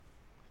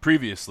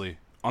Previously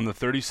on the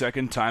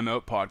 30-second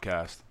timeout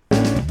podcast.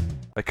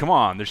 Like, come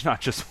on, there's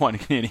not just one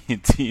Canadian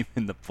team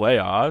in the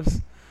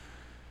playoffs.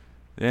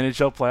 The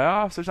NHL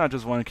playoffs, there's not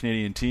just one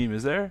Canadian team,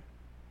 is there?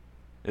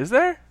 Is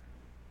there?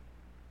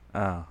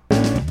 Oh.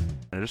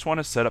 I just want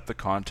to set up the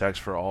context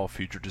for all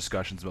future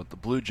discussions about the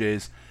Blue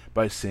Jays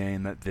by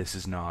saying that this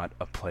is not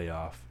a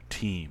playoff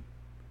team.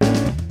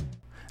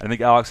 I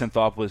think Alex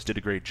Anthopoulos did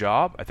a great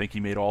job. I think he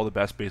made all the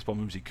best baseball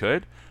moves he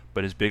could,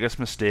 but his biggest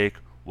mistake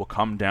will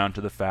come down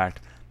to the fact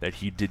that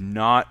he did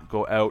not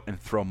go out and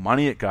throw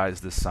money at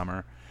guys this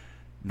summer,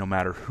 no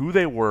matter who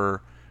they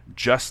were,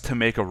 just to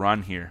make a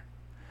run here.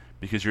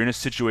 Because you're in a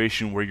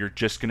situation where you're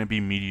just going to be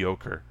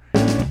mediocre.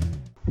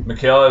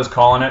 Michaela is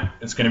calling it.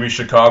 It's going to be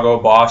Chicago,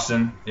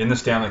 Boston in the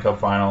Stanley Cup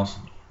Finals.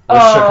 With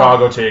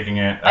Chicago taking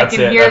it. That's I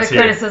can hear the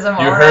criticism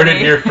already. You heard it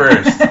here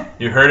first.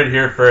 You heard it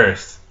here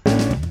first.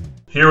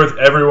 Here with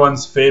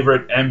everyone's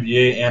favorite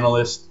NBA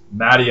analyst,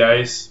 Matty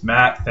Ice.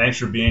 Matt, thanks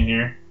for being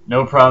here.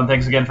 No problem.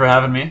 Thanks again for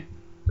having me.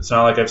 It's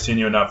not like I've seen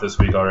you enough this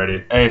week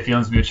already. Hey,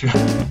 feelings mutual.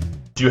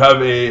 Do you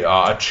have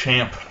a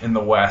champ in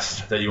the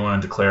West that you want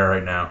to declare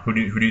right now? Who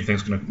do you think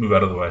is going to move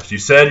out of the West? You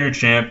said your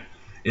champ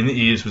in the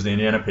East was the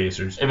Indiana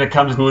Pacers. If it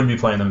comes, who would be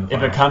playing them in the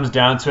finals? If it comes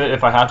down to it,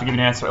 if I have to give you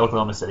an answer,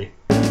 Oklahoma City.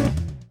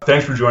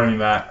 Thanks for joining me,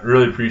 Matt.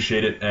 Really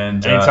appreciate it.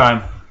 And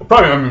anytime. We'll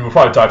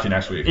probably talk to you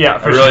next week. Yeah,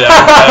 for sure.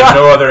 I have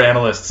no other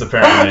analysts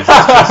apparently. So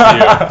it's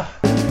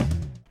just you.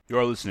 You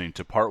are listening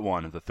to part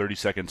 1 of the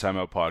 30-second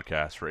timeout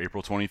podcast for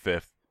April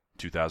 25th,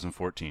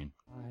 2014.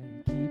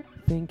 I keep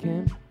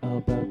thinking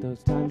about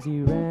those times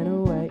you ran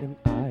away and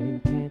I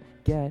can't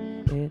get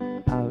it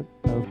out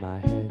of my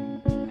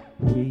head.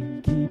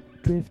 We keep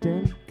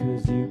drifting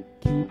cause you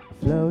keep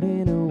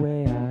floating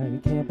away. I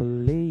can't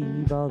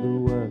believe all the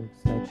words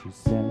that you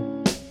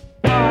said.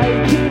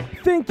 I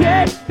keep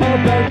thinking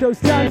about those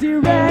times you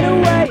ran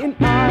away and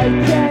I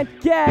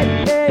can't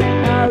get it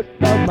out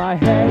of my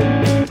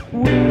head.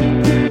 We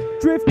keep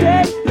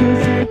drifting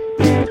cause you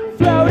keep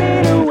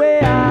floating away.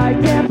 I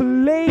can't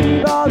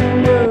believe all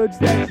the words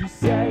that you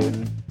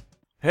say.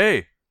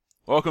 Hey,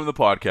 welcome to the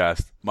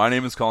podcast. My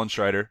name is Colin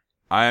Schreider.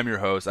 I am your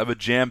host. I have a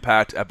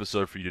jam-packed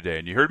episode for you today.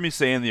 And you heard me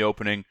say in the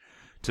opening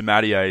to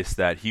Matty Ice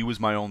that he was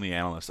my only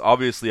analyst.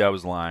 Obviously, I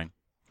was lying.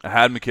 I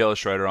had Michaela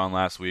Schreider on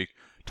last week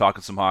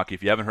talking some hockey.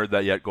 If you haven't heard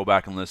that yet, go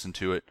back and listen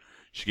to it.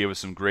 She gave us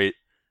some great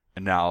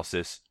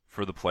analysis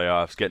for the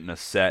playoffs, getting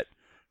us set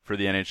for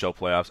the NHL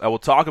playoffs. I will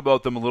talk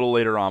about them a little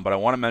later on, but I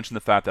want to mention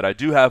the fact that I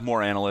do have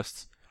more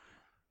analysts.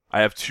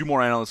 I have 2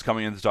 more analysts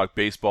coming in to talk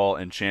baseball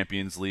and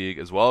Champions League,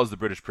 as well as the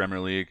British Premier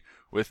League,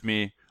 with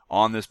me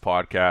on this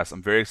podcast.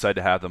 I'm very excited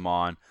to have them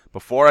on.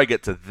 Before I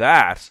get to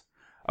that,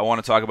 I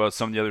want to talk about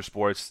some of the other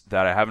sports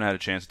that I haven't had a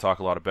chance to talk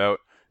a lot about,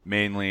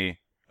 mainly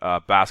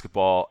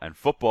basketball and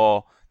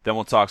football. Then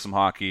we'll talk some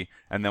hockey,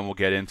 and then we'll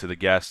get into the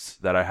guests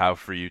that I have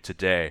for you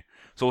today.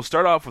 So we'll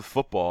start off with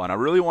football, and I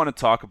really want to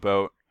talk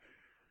about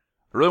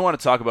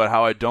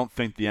how I don't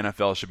think the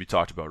NFL should be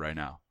talked about right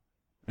now.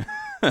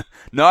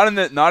 not in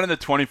the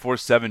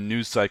 24/7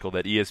 news cycle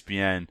that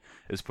ESPN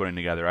is putting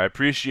together. I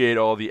appreciate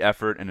all the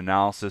effort and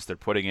analysis they're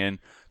putting in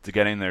to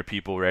getting their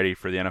people ready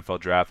for the NFL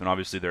draft, and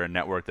obviously they're a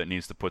network that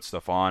needs to put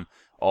stuff on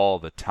all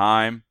the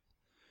time.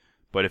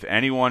 But if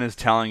anyone is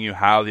telling you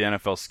how the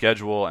NFL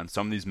schedule and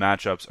some of these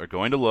matchups are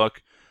going to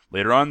look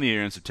later on in the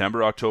year in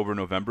September, October,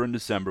 November, and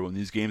December when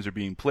these games are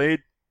being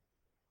played,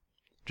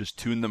 just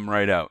tune them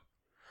right out.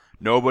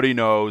 Nobody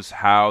knows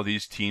how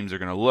these teams are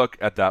going to look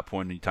at that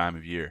point in time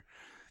of year.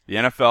 The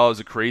NFL is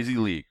a crazy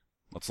league.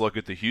 Let's look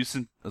at the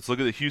Houston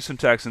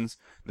Texans,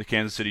 the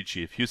Kansas City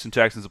Chiefs. Houston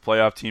Texans, a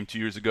playoff team 2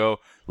 years ago.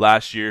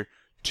 Last year,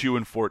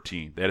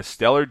 2-14. They had a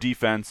stellar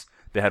defense.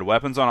 They had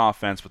weapons on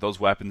offense, but those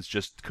weapons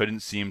just couldn't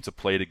seem to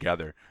play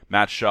together.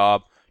 Matt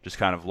Schaub just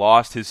kind of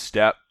lost his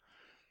step,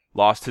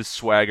 lost his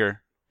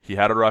swagger. He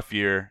had a rough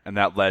year, and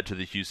that led to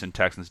the Houston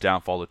Texans'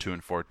 downfall to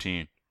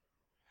 2-14.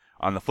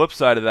 On the flip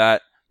side of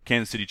that,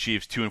 Kansas City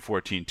Chiefs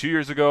 2-14 2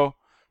 years ago.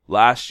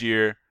 Last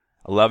year,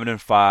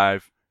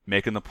 11-5,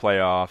 making the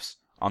playoffs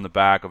on the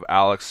back of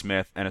Alex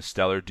Smith and a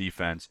stellar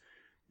defense.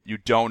 You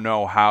don't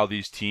know how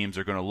these teams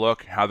are going to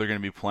look, how they're going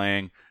to be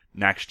playing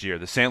next year.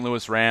 The St.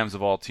 Louis Rams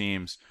of all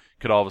teams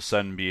could all of a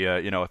sudden be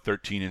a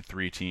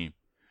 13-3 team.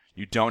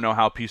 You don't know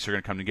how pieces are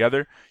going to come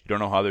together. You don't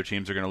know how other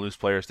teams are going to lose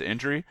players to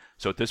injury.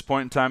 So at this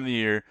point in time of the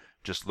year,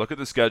 just look at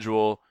the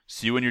schedule,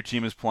 see when your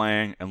team is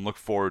playing, and look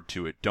forward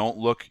to it. Don't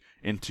look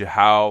into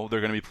how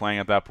they're going to be playing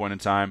at that point in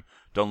time.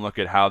 Don't look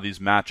at how these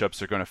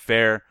matchups are going to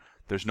fare.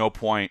 There's no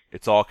point.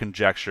 It's all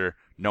conjecture.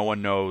 No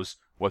one knows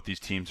what these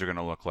teams are going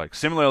to look like.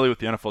 Similarly with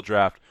the NFL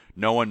draft,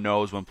 no one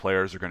knows when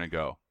players are going to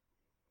go.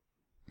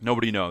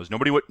 Nobody knows.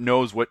 Nobody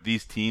knows what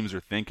these teams are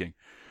thinking.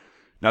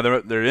 Now, there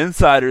are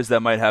insiders that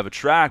might have a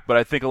track, but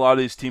I think a lot of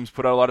these teams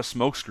put out a lot of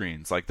smoke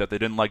screens, like that they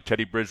didn't like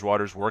Teddy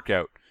Bridgewater's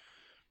workout,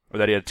 or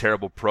that he had a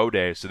terrible pro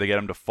day, so they get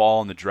him to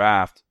fall in the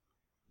draft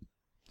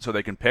so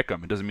they can pick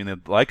him. It doesn't mean they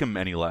like him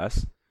any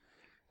less.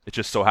 It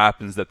just so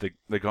happens that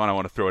they go, I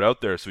want to throw it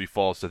out there, so he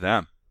falls to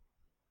them.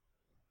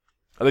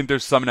 I think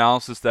there's some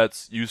analysis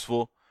that's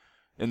useful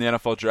in the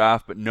NFL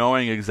draft, but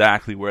knowing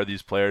exactly where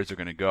these players are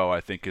going to go, I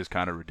think is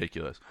kind of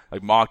ridiculous.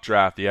 Like mock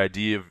draft, the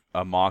idea of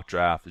a mock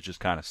draft is just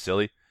kind of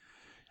silly.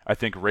 I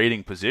think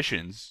rating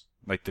positions,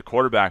 like the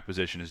quarterback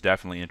position, is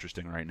definitely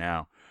interesting right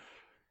now,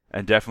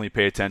 and definitely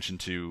pay attention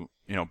to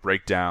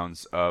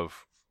breakdowns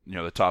of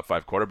the top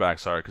 5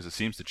 quarterbacks are, because it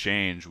seems to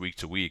change week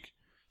to week,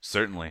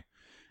 certainly.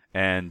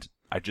 And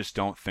I just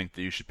don't think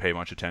that you should pay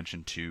much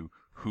attention to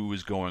who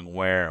is going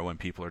where when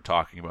people are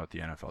talking about the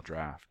NFL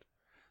draft.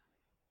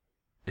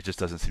 It just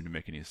doesn't seem to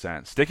make any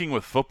sense. Sticking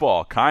with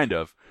football, kind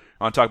of,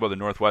 I want to talk about the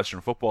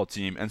Northwestern football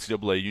team,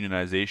 NCAA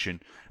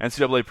unionization.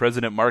 NCAA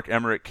President Mark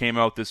Emmert came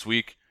out this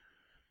week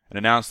and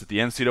announced that the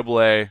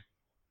NCAA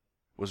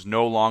was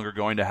no longer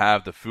going to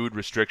have the food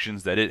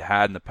restrictions that it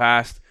had in the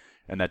past,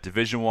 and that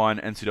Division I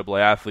NCAA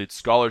athletes,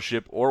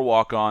 scholarship or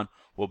walk-on,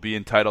 will be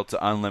entitled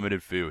to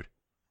unlimited food.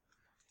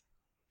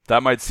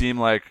 That might seem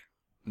like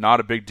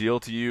not a big deal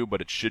to you, but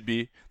it should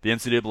be. The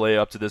NCAA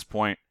up to this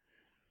point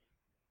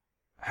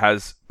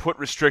has put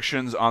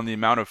restrictions on the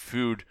amount of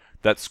food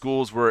that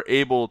schools were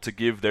able to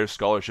give their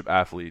scholarship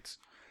athletes.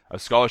 A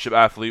scholarship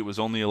athlete was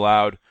only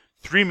allowed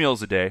 3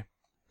 meals a day,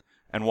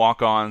 and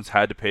walk-ons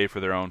had to pay for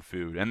their own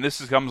food. And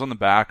this comes on the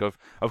back of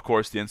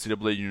course, the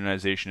NCAA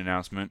unionization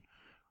announcement,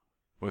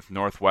 with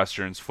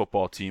Northwestern's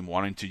football team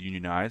wanting to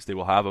unionize. They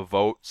will have a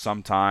vote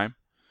sometime,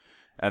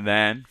 and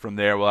then from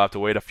there we'll have to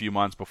wait a few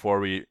months before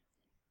we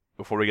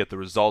get the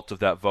result of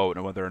that vote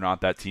and whether or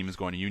not that team is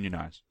going to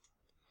unionize.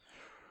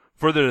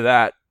 Further to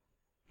that,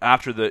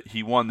 after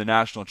he won the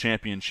national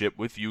championship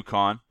with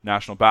UConn,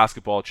 national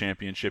basketball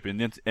championship in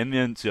the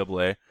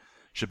NCAA,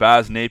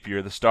 Shabazz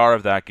Napier, the star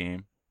of that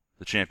game,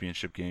 the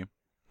championship game,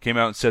 came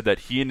out and said that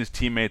he and his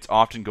teammates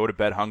often go to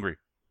bed hungry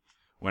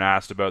when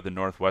asked about the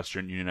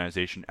Northwestern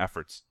unionization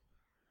efforts.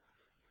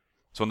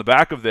 So on the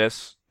back of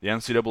this, the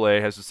NCAA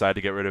has decided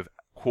to get rid of,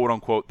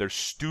 quote-unquote, their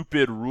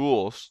stupid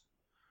rules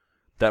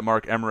that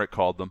Mark Emmert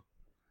called them.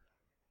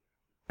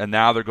 And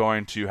now they're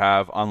going to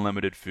have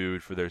unlimited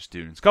food for their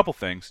students. Couple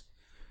things.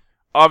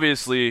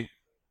 Obviously,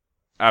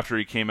 after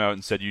he came out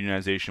and said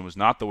unionization was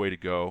not the way to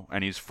go,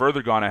 and he's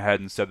further gone ahead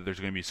and said that there's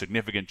going to be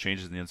significant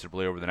changes in the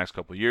NCAA over the next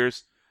couple of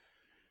years,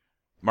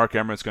 Mark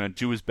Emmert's going to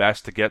do his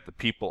best to get the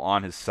people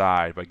on his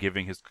side by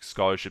giving his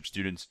scholarship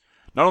students,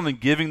 not only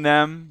giving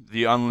them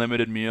the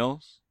unlimited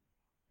meals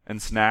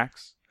and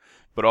snacks,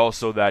 but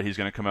also that he's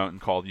going to come out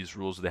and call these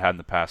rules that they had in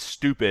the past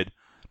stupid,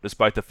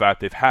 despite the fact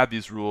they've had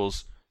these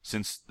rules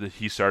since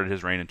he started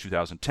his reign in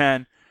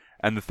 2010,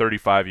 and the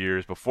 35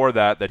 years before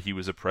that he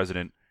was a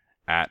president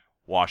at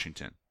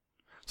Washington.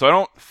 So I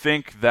don't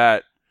think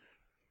that,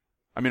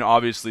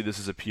 obviously this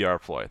is a PR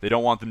ploy. They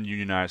don't want them to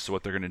unionize, so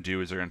what they're going to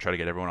do is they're going to try to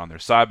get everyone on their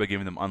side by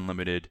giving them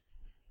unlimited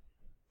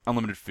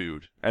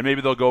food. And maybe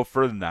they'll go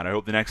further than that. I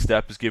hope the next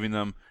step is giving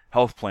them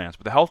health plans.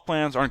 But the health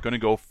plans aren't going to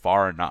go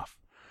far enough,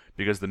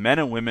 because the men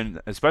and women,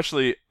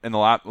 especially in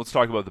let's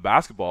talk about the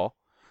basketball,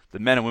 the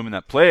men and women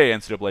that play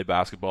NCAA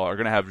basketball are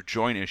going to have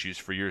joint issues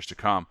for years to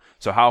come.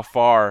 So how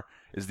far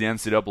is the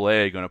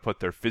NCAA going to put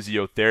their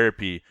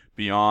physiotherapy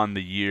beyond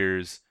the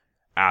years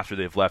after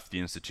they've left the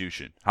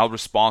institution? How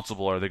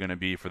responsible are they going to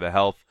be for the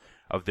health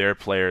of their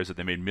players that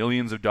they made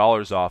millions of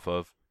dollars off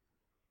of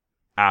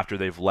after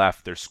they've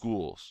left their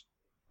schools?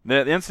 The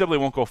NCAA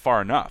won't go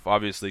far enough,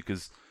 obviously,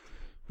 because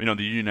they're not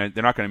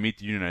going to meet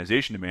the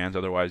unionization demands.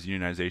 Otherwise,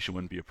 unionization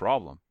wouldn't be a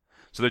problem.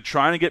 So they're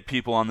trying to get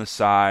people on the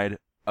side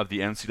of the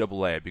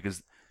NCAA,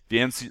 because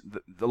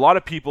a lot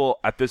of people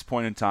at this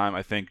point in time,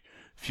 I think,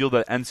 feel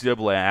that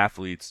NCAA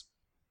athletes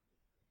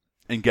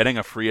in getting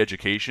a free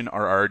education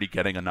are already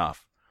getting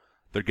enough.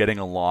 They're getting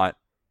a lot.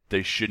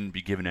 They shouldn't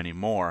be given any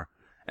more.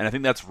 And I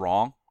think that's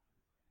wrong.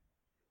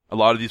 A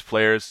lot of these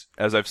players,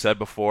 as I've said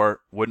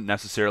before, wouldn't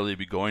necessarily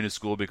be going to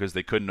school because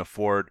they couldn't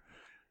afford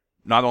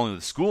not only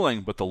the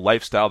schooling, but the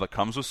lifestyle that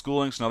comes with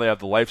schooling. So now they have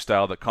the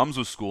lifestyle that comes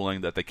with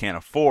schooling that they can't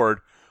afford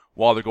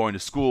while they're going to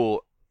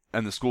school,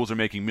 and the schools are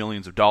making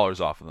millions of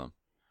dollars off of them.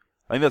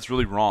 I think that's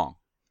really wrong.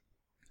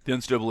 The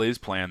NCAA's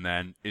plan,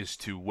 then, is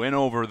to win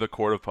over the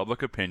court of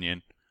public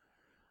opinion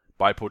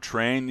by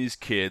portraying these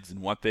kids and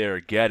what they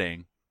are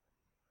getting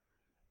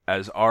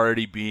as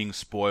already being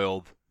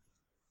spoiled,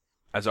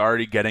 as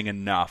already getting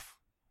enough,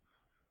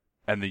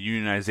 and the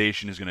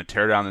unionization is going to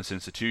tear down this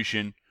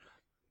institution.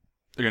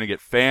 They're going to get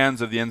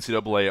fans of the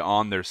NCAA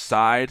on their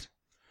side.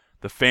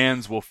 The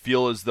fans will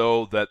feel as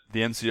though that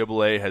the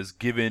NCAA has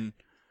given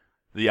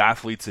the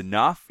athletes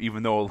enough,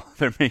 even though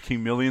they're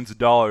making millions of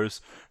dollars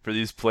for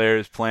these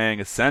players playing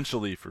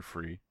essentially for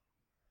free.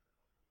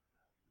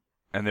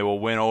 And they will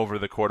win over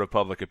the court of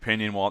public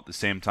opinion while at the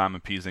same time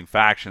appeasing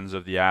factions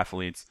of the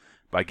athletes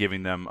by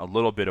giving them a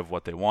little bit of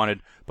what they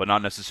wanted, but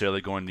not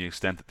necessarily going to the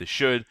extent that they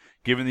should,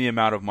 given the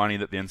amount of money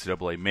that the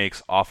NCAA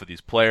makes off of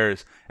these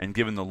players, and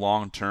given the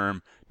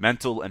long-term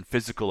mental and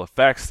physical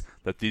effects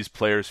that these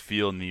players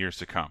feel in the years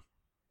to come.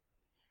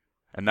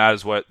 And that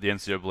is what the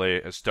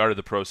NCAA has started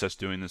the process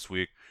doing this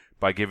week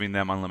by giving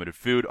them unlimited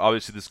food.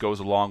 Obviously, this goes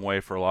a long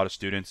way for a lot of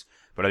students,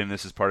 but I think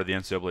this is part of the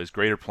NCAA's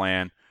greater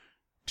plan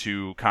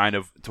to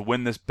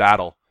win this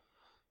battle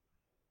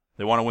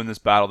They want to win this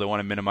battle. They want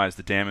to minimize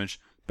the damage.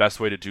 Best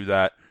way to do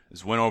that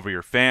is win over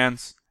your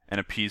fans and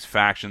appease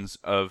factions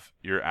of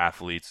your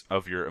athletes,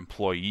 of your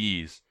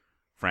employees,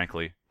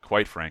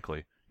 quite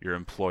frankly, your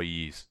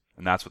employees.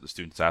 And that's what the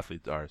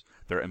students-athletes are.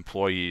 They're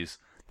employees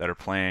that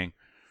are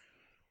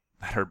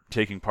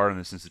taking part in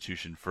this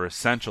institution for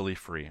essentially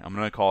free. I'm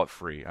going to call it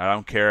free. I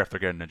don't care if they're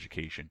getting an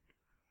education.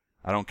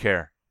 I don't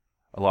care.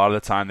 A lot of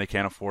the time they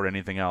can't afford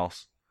anything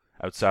else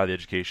outside of the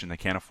education. They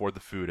can't afford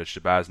the food, as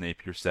Shabazz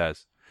Napier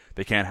says.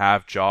 They can't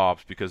have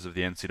jobs because of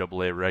the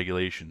NCAA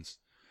regulations.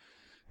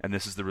 And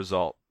this is the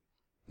result.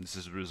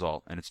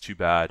 And it's too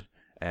bad.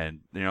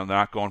 And, they're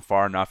not going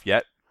far enough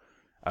yet.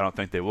 I don't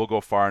think they will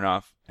go far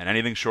enough. And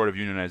anything short of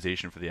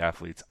unionization for the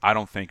athletes, I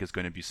don't think is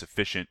going to be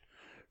sufficient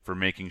for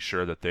making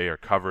sure that they are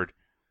covered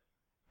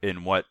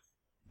in what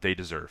they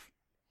deserve.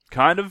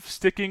 Kind of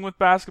sticking with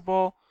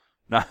basketball.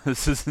 Now, I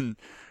don't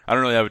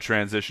really have a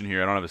transition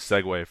here. I don't have a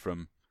segue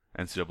from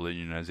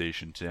NCAA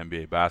unionization to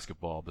NBA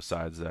basketball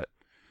besides that.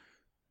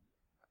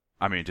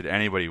 I mean, did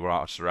anybody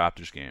watch the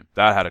Raptors game?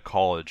 That had a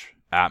college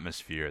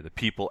atmosphere. The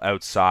people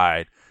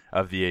outside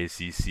of the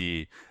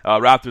ACC.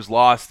 Raptors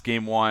lost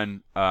game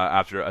 1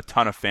 after a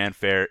ton of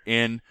fanfare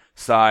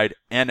inside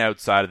and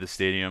outside of the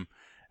stadium.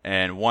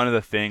 And one of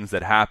the things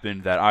that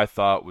happened that I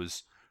thought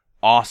was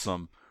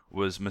awesome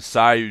was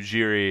Masai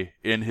Ujiri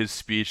in his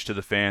speech to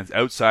the fans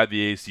outside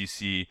the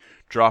ACC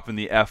dropping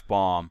the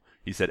F-bomb.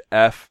 He said,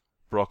 F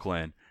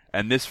Brooklyn.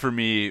 And this for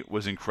me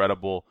was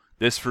incredible.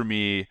 This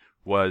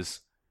was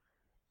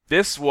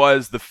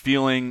the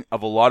feeling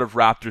of a lot of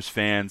Raptors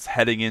fans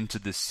heading into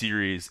this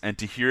series, and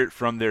to hear it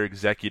from their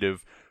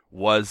executive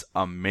was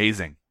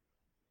amazing.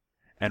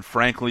 And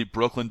frankly,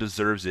 Brooklyn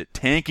deserves it.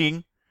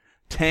 Tanking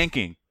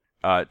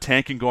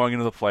going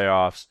into the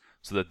playoffs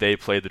so that they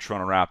play the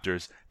Toronto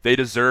Raptors. They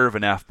deserve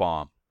an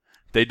F-bomb.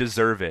 They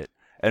deserve it.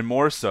 And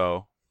more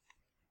so,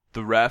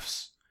 the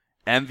refs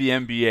and the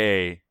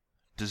NBA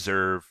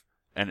deserve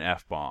an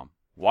F-bomb.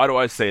 Why do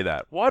I say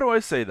that? Well,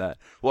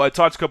 I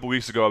talked a couple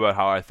weeks ago about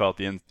how I felt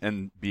the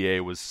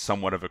NBA was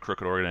somewhat of a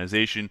crooked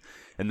organization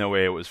in the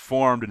way it was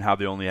formed and how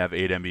they only have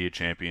 8 NBA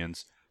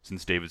champions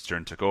since David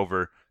Stern took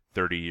over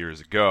 30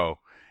 years ago.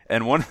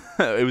 And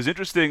it was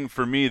interesting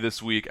for me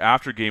this week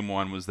after Game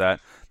 1 was that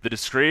the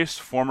disgraced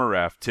former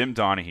ref, Tim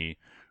Donaghy,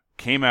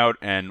 came out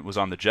and was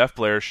on the Jeff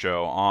Blair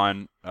show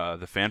on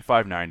the Fan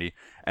 590,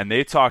 and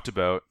they talked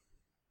about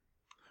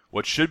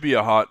what should be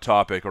a hot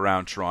topic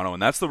around Toronto,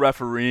 and that's the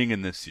refereeing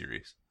in this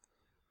series.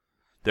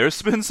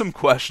 There's been some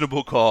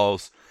questionable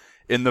calls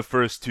in the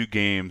first 2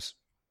 games,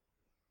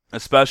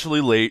 especially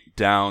late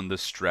down the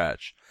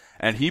stretch.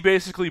 And he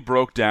basically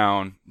broke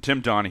down,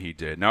 Tim Donaghy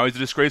did. Now, he's a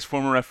disgraced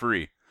former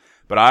referee,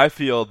 but I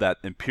feel that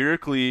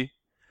empirically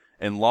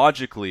and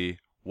logically,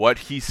 what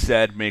he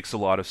said makes a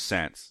lot of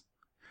sense.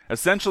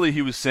 Essentially,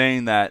 he was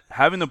saying that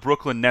having the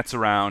Brooklyn Nets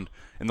around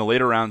in the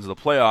later rounds of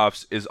the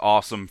playoffs is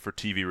awesome for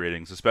TV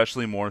ratings,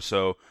 especially more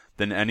so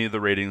than any of the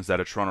ratings that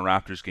a Toronto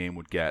Raptors game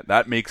would get.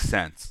 That makes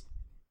sense.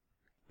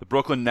 The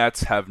Brooklyn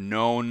Nets have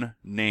known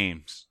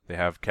names. They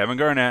have Kevin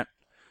Garnett,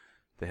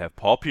 they have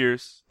Paul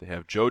Pierce, they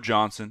have Joe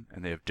Johnson,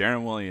 and they have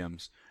Darren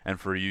Williams, and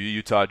for you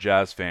Utah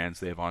Jazz fans,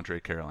 they have Andrei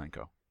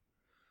Kirilenko.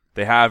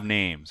 They have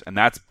names, and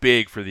that's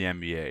big for the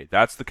NBA.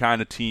 That's the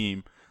kind of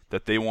team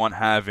that they want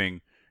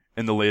having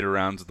in the later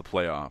rounds of the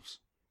playoffs.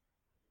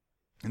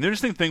 And the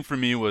interesting thing for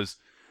me was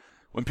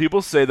when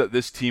people say that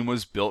this team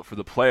was built for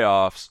the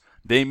playoffs,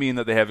 they mean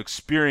that they have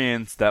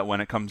experience that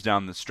when it comes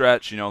down the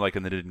stretch, like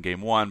they did in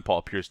Game 1,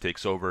 Paul Pierce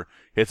takes over,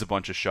 hits a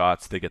bunch of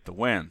shots, they get the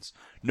wins.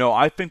 No,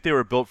 I think they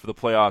were built for the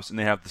playoffs, and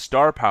they have the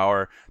star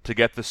power to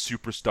get the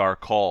superstar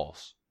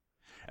calls.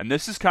 And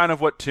this is kind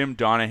of what Tim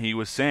Donaghy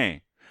was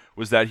saying,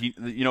 was that he,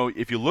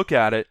 if you look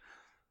at it,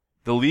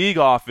 the league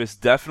office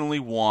definitely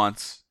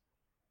wants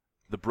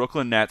the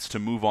Brooklyn Nets to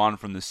move on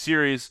from the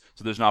series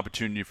so there's an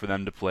opportunity for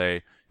them to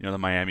play, the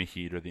Miami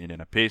Heat or the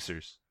Indiana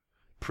Pacers.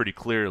 Pretty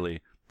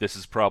clearly, this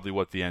is probably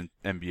what the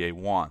NBA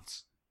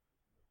wants.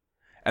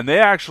 And they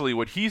actually,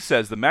 what he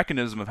says, the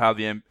mechanism of how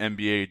the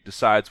NBA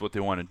decides what they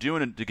want to do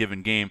in a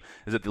given game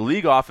is that the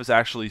league office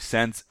actually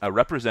sends a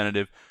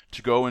representative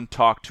to go and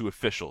talk to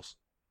officials.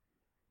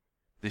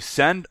 They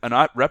send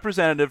a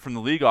representative from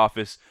the league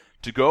office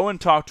to go and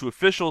talk to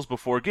officials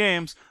before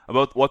games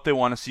about what they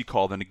want to see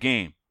called in a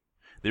game.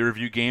 They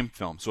review game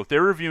film. So if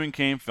they're reviewing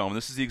game film,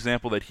 this is the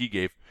example that he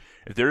gave,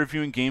 if they're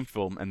reviewing game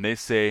film and they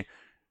say,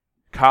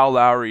 Kyle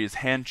Lowry is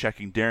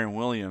hand-checking Darren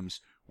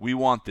Williams, we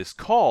want this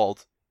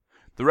called,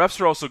 the refs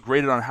are also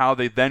graded on how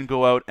they then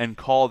go out and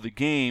call the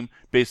game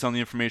based on the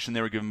information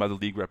they were given by the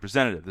league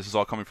representative. This is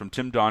all coming from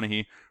Tim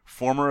Donaghy,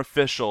 former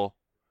official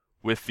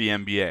with the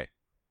NBA.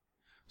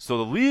 So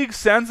the league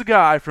sends a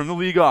guy from the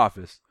league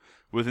office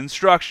with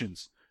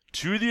instructions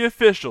to the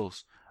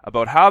officials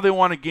about how they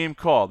want a game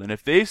called. And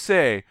if they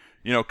say,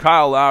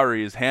 Kyle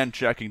Lowry is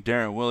hand-checking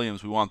Darren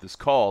Williams, we want this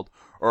called,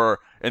 or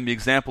in the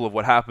example of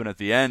what happened at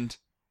the end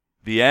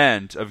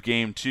of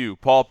Game 2,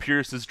 Paul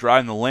Pierce is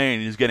driving the lane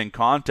and he's getting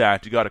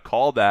contact, you got to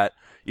call that,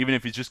 even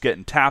if he's just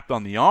getting tapped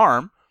on the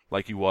arm,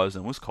 like he was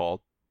and was called.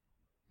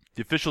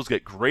 The officials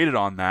get graded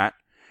on that,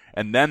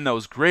 and then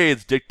those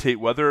grades dictate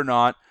whether or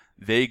not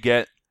they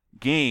get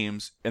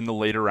games in the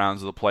later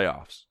rounds of the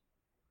playoffs,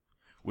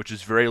 which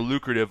is very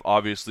lucrative,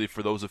 obviously,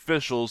 for those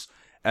officials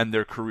and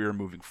their career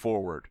moving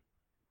forward.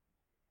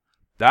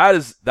 That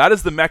is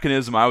the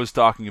mechanism I was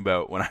talking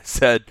about when I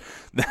said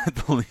that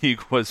the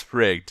league was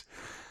rigged.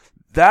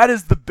 That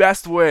is the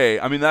best way.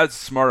 I mean, that's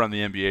smart on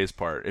the NBA's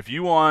part. If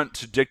you want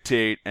to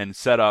dictate and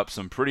set up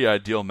some pretty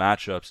ideal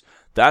matchups,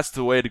 that's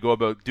the way to go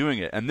about doing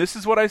it. And this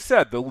is what I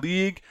said. The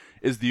league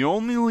is the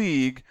only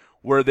league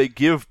where they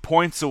give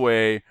points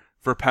away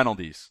for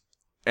penalties.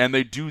 And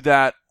they do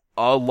that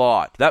a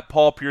lot. That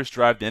Paul Pierce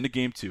drive at the end of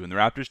Game 2, and the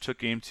Raptors took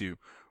Game 2,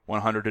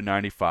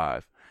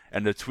 100-95.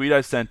 And the tweet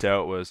I sent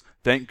out was,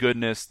 thank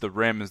goodness the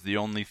rim is the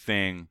only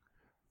thing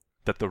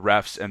that the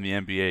refs and the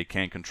NBA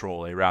can't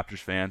control, Raptors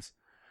fans?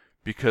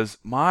 Because,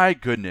 my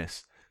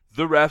goodness,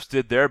 the refs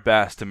did their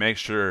best to make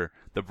sure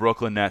the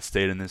Brooklyn Nets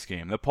stayed in this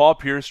game. The Paul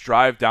Pierce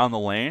drive down the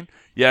lane,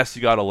 yes,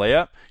 he got a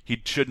layup. He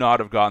should not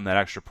have gotten that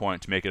extra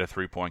point to make it a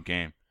 3-point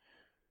game.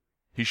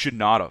 He should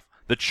not have.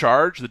 The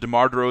charge, the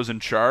DeMar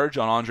DeRozan charge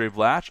on Andre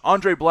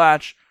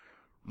Blatch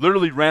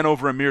literally ran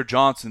over Amir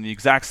Johnson the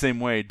exact same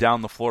way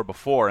down the floor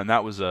before, and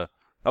that was a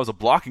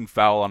blocking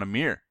foul on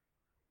Amir.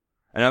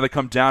 And now they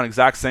come down,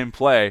 exact same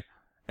play,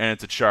 and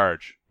it's a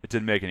charge. It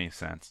didn't make any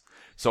sense.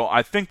 So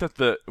I think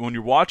that when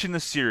you're watching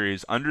this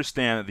series,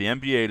 understand that the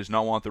NBA does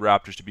not want the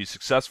Raptors to be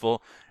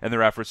successful in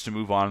their efforts to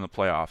move on in the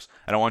playoffs.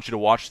 And I want you to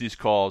watch these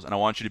calls, and I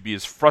want you to be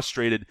as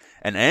frustrated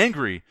and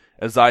angry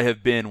as I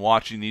have been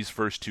watching these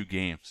first two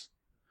games.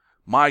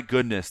 My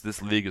goodness,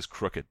 this league is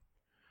crooked.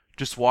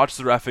 Just watch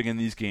the reffing in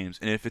these games,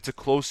 and if it's a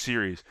close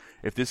series,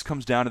 if this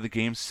comes down to the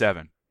Game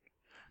 7,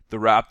 the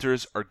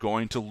Raptors are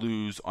going to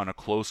lose on a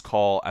close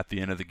call at the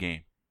end of the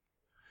game.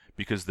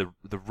 Because the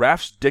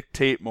refs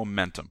dictate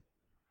momentum.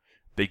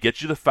 They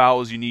get you the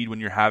fouls you need when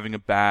you're having a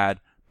bad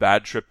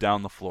trip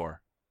down the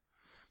floor.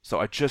 So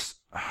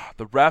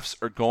the refs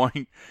are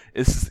going,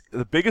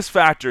 the biggest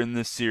factor in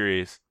this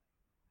series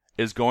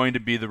is going to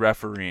be the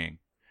refereeing.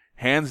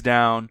 Hands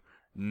down,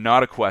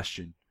 not a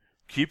question.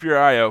 Keep your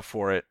eye out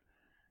for it.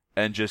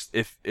 And just,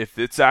 if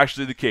it's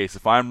actually the case,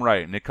 if I'm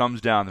right and it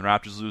comes down, the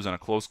Raptors lose on a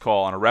close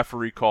call, on a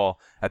referee call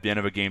at the end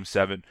of a Game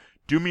 7,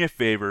 do me a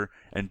favor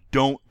and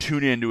don't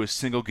tune in to a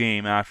single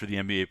game after the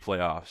NBA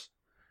playoffs.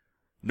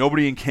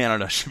 Nobody in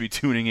Canada should be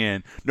tuning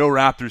in. No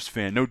Raptors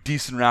fan, no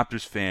decent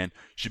Raptors fan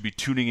should be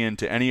tuning in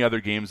to any other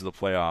games of the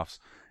playoffs.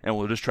 And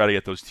we'll just try to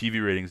get those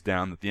TV ratings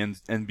down that the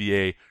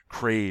NBA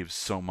craves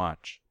so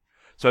much.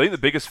 So I think the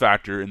biggest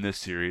factor in this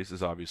series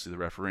is obviously the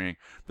refereeing.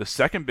 The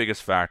second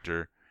biggest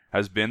factor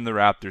has been the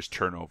Raptors'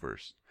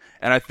 turnovers.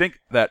 And I think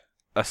that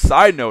a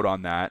side note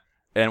on that,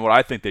 and what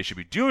I think they should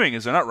be doing,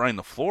 is they're not running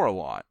the floor a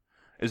lot.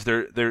 Is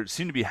they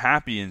seem to be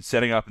happy in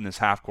setting up in this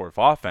half-court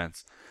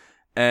offense.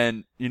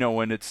 And,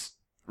 when it's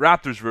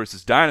Raptors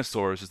versus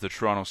Dinosaurs, as the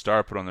Toronto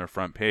Star put on their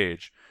front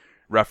page,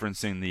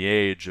 referencing the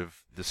age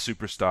of the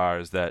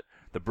superstars that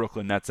the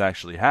Brooklyn Nets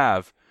actually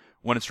have,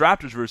 when it's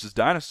Raptors versus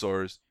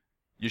Dinosaurs,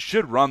 you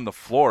should run the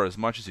floor as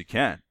much as you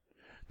can.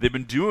 They've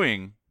been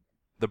doing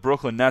the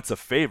Brooklyn Nets a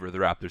favor, the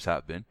Raptors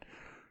have been,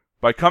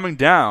 by coming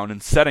down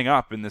and setting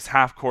up in this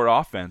half-court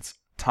offense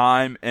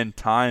time and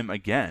time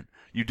again.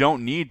 You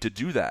don't need to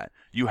do that.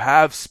 You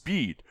have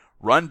speed.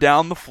 Run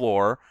down the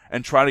floor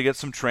and try to get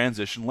some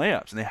transition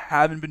layups. And they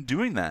haven't been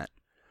doing that.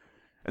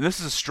 And this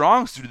is a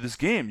strong suit of this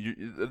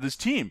game, this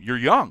team. You're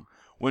young.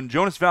 When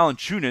Jonas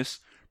Valanciunas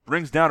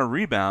brings down a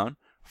rebound,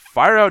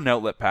 fire out an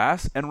outlet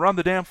pass, and run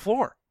the damn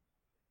floor.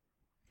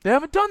 They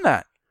haven't done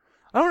that.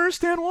 I don't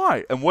understand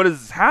why. And what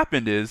has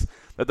happened is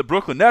that the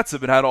Brooklyn Nets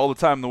have had all the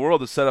time in the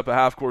world to set up a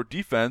half-court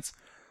defense,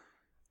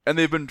 and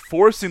they've been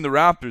forcing the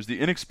Raptors, the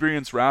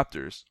inexperienced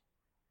Raptors,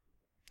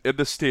 at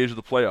this stage of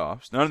the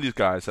playoffs. None of these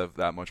guys have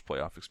that much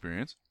playoff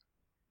experience.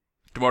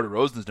 DeMar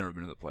DeRozan's never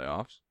been in the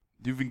playoffs.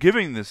 You've been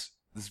giving this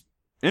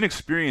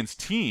inexperienced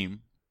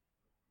team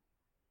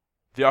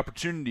the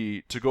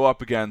opportunity to go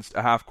up against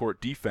a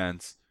half-court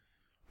defense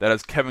that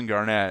has Kevin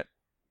Garnett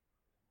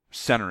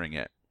centering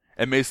it.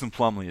 And Mason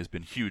Plumlee has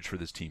been huge for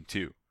this team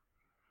too.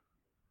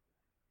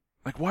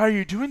 Like, why are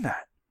you doing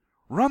that?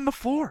 Run the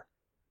floor.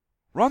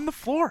 Run the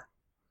floor.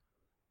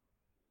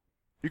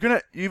 You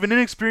have an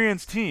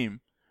inexperienced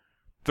team.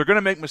 They're going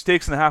to make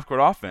mistakes in the half-court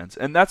offense,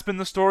 and that's been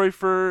the story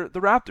for the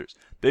Raptors.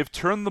 They've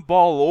turned the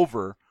ball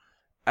over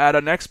at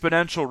an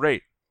exponential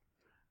rate.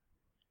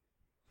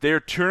 They're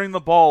turning the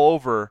ball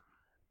over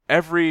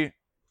every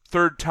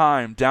third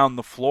time down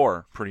the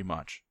floor, pretty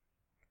much.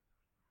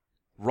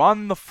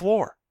 Run the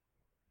floor.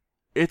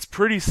 It's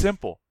pretty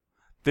simple.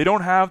 They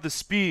don't have the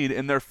speed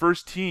in their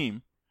first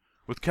team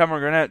with Kevin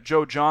Garnett,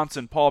 Joe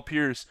Johnson, Paul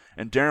Pierce,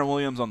 and Darren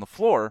Williams on the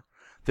floor.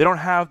 They don't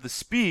have the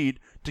speed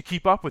to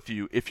keep up with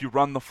you if you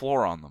run the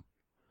floor on them.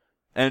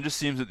 And it just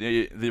seems that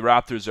the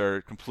Raptors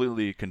are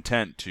completely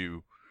content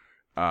to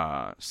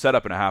set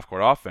up in a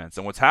half-court offense.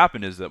 And what's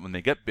happened is that when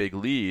they get big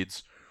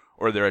leads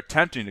or they're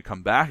attempting to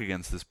come back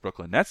against this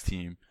Brooklyn Nets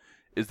team,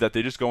 is that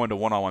they just go into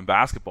one-on-one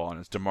basketball, and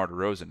it's DeMar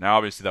DeRozan. Now,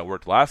 obviously, that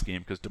worked last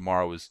game because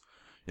DeMar was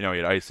he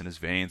had ice in his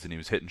veins and he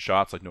was hitting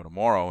shots like no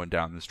tomorrow, and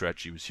down the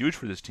stretch he was huge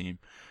for this team.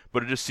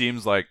 But it just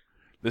seems like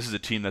this is a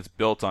team that's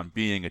built on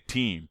being a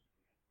team,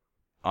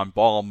 on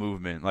ball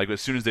movement. Like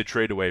as soon as they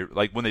trade away,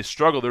 like when they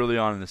struggled early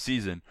on in the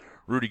season,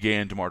 Rudy Gay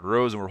and DeMar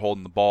DeRozan were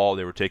holding the ball,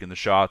 they were taking the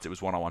shots, it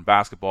was one-on-one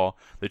basketball.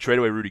 They trade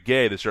away Rudy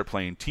Gay, they start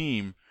playing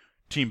team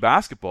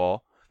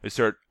basketball, they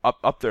start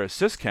up their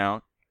assist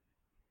count,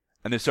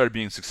 and they started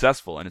being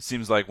successful. And it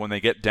seems like when they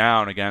get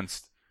down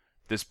against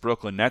this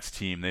Brooklyn Nets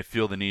team, they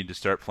feel the need to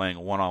start playing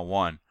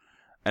one-on-one,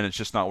 and it's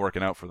just not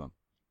working out for them.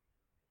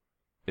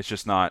 It's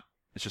just not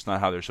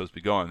how they're supposed to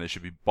be going. They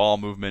should be ball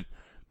movement,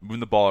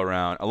 moving the ball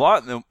around.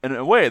 In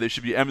a way, they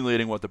should be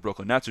emulating what the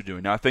Brooklyn Nets are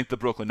doing. Now, I think the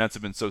Brooklyn Nets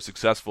have been so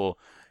successful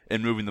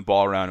in moving the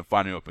ball around and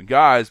finding open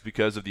guys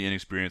because of the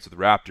inexperience of the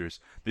Raptors.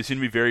 They seem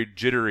to be very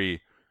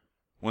jittery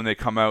when they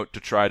come out to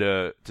try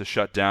to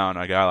shut down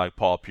a guy like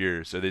Paul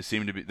Pierce. So they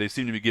seem to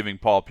be giving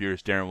Paul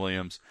Pierce, Darren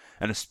Williams,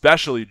 and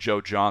especially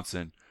Joe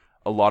Johnson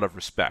a lot of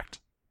respect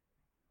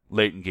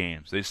late in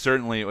games. They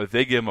certainly, if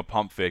they give him a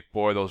pump fake,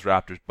 boy, those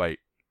Raptors bite.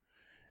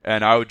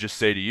 And I would just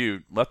say to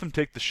you, let them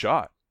take the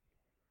shot.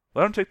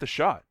 Let them take the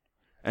shot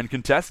and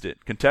contest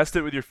it. Contest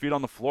it with your feet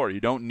on the floor.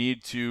 You don't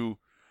need to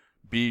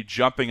be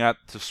jumping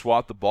to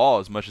swat the ball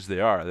as much as they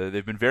are.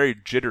 They've been very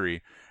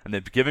jittery, and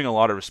they've been giving a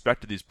lot of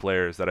respect to these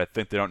players that I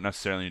think they don't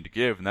necessarily need to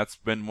give. And that's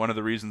been one of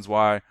the reasons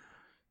why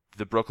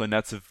the Brooklyn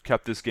Nets have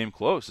kept this game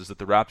close, is that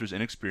the Raptors'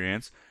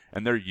 inexperience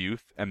and their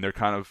youth and their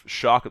kind of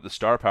shock at the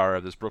star power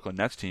of this Brooklyn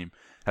Nets team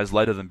has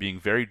led to them being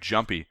very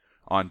jumpy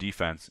on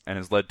defense and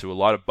has led to a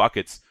lot of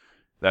buckets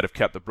that have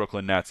kept the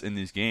Brooklyn Nets in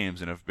these games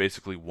and have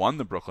basically won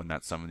the Brooklyn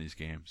Nets some of these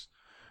games.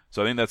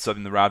 So I think that's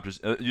something the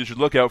Raptors you should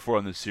look out for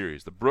in this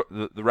series. The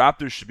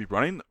Raptors should be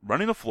running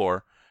the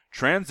floor,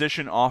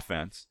 transition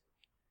offense,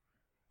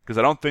 because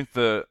I don't think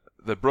the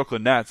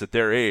Brooklyn Nets at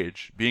their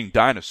age, being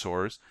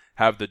dinosaurs,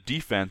 have the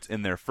defense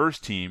in their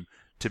first team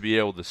to be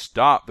able to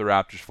stop the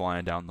Raptors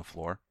flying down the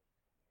floor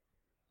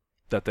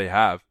that they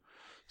have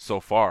so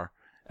far.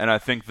 And I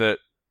think that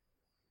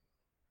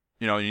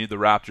you need the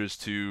Raptors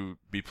to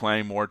be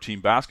playing more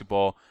team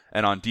basketball,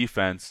 and on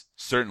defense,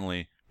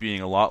 certainly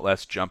being a lot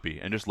less jumpy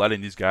and just letting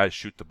these guys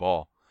shoot the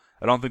ball.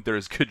 I don't think they're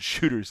as good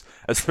shooters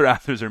as the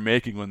Raptors are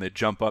making when they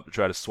jump up to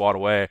try to swat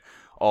away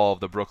all of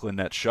the Brooklyn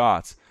Nets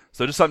shots.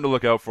 So just something to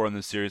look out for in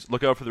this series.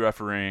 Look out for the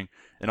refereeing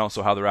and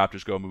also how the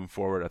Raptors go moving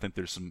forward. I think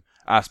there's some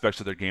aspects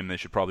of their game they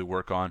should probably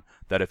work on,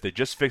 that if they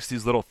just fix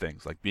these little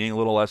things, like being a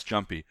little less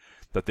jumpy,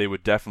 that they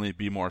would definitely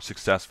be more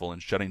successful in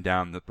shutting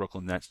down the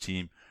Brooklyn Nets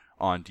team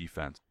on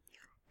defense.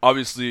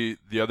 Obviously,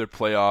 the other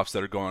playoffs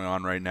that are going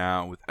on right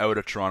now without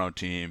a Toronto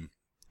team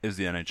is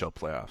the NHL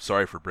playoffs.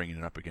 Sorry for bringing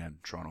it up again,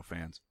 Toronto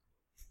fans.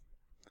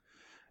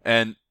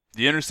 And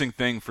the interesting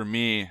thing for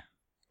me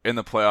in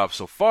the playoffs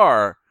so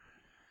far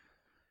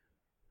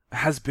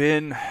has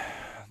been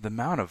the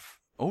amount of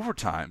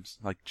overtimes.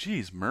 Like,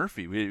 geez,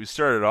 Murphy. We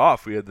started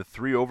off, we had the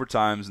 3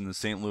 overtimes in the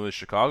St.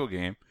 Louis-Chicago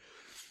game,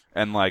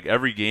 and like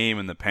every game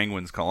in the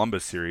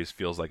Penguins-Columbus series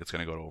feels like it's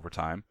going to go to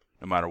overtime,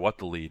 no matter what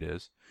the lead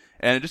is.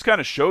 And it just kind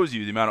of shows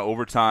you the amount of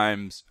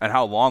overtimes and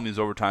how long these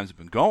overtimes have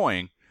been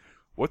going,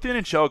 what the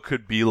NHL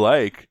could be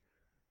like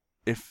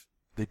if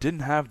they didn't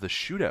have the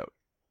shootout.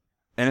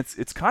 And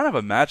it's kind of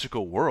a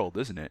magical world,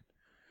 isn't it?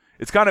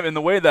 It's kind of in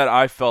the way that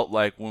I felt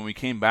like when we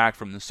came back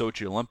from the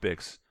Sochi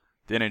Olympics,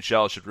 the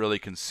NHL should really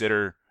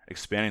consider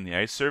expanding the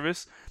ice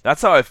service.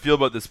 That's how I feel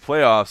about this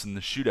playoffs and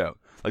the shootout.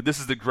 Like, this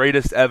is the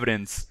greatest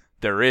evidence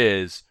there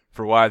is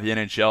for why the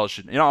NHL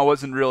should... I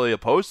wasn't really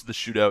opposed to the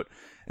shootout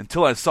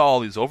until I saw all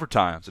these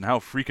overtimes and how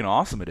freaking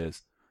awesome it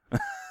is.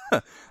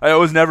 I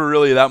was never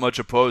really that much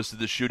opposed to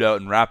the shootout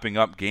and wrapping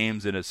up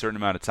games in a certain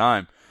amount of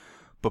time.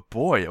 But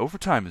boy,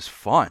 overtime is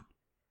fun.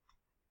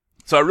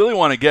 So I really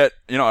want the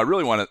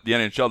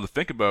NHL to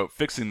think about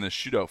fixing the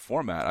shootout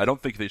format. I don't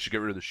think they should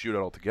get rid of the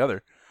shootout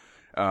altogether.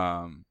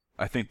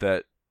 I think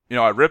that,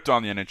 I ripped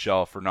on the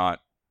NHL for not,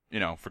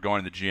 for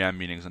going to the GM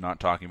meetings and not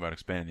talking about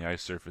expanding the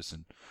ice surface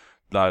and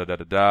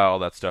all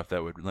that stuff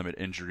that would limit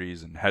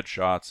injuries and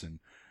headshots and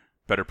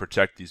better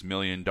protect these $1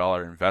 million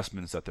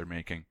investments that they're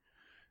making.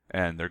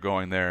 And they're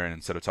going there, and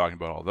instead of talking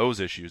about all those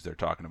issues, they're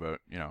talking about,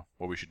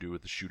 what we should do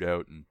with the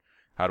shootout and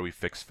how do we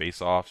fix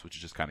face-offs, which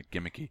is just kind of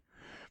gimmicky.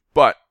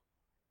 But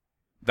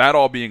that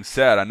all being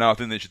said, I now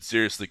think they should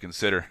seriously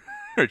consider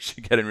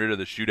getting rid of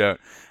the shootout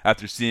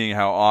after seeing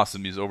how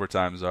awesome these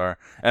overtimes are.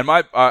 And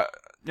I'm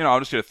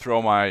just going to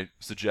throw my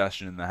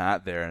suggestion in the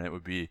hat there, and it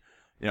would be,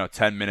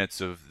 10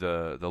 minutes of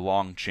the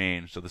long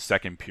change, so the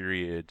second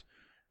period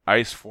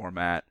ice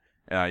format.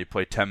 You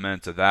play 10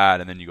 minutes of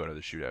that, and then you go to the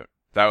shootout.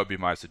 That would be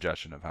my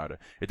suggestion of how to.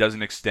 It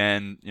doesn't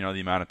extend, the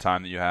amount of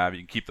time that you have.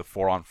 You can keep the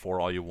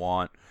 4-on-4 all you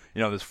want.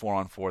 This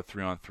 4-on-4,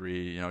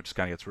 3-on-3, it just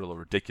kind of gets a little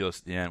ridiculous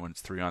at the end when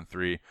it's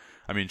 3-on-3.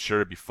 I mean, sure,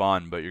 it'd be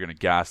fun, but you're going to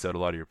gas out a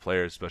lot of your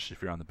players, especially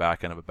if you're on the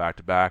back end of a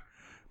back-to-back.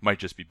 Might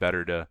just be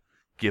better to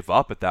give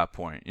up at that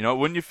point.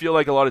 Wouldn't you feel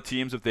like a lot of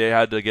teams, if they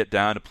had to get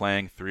down to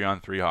playing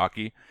 3-on-3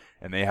 hockey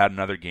and they had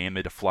another game, they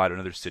had to fly to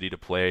another city to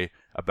play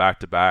a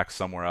back-to-back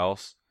somewhere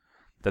else,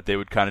 that they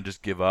would kind of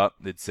just give up.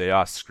 They'd say,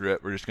 screw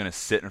it. We're just going to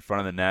sit in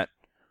front of the net.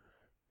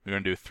 We're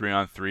going to do a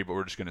 3-on-3, but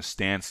we're just going to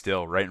stand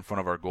still right in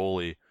front of our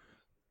goalie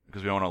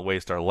because we don't want to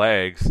waste our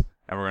legs,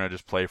 and we're going to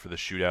just play for the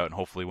shootout and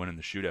hopefully win in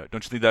the shootout.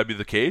 Don't you think that would be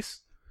the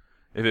case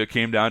if it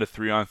came down to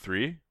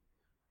 3-on-3?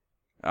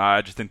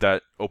 I just think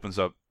that opens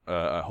up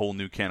a whole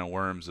new can of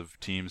worms of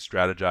teams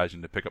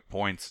strategizing to pick up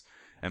points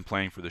and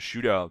playing for the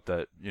shootout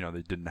that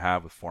they didn't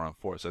have with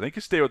 4-on-4. So I think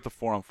you stay with the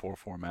 4-on-4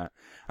 format.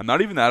 I'm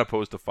not even that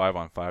opposed to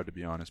 5-on-5 to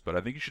be honest, but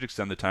I think you should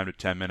extend the time to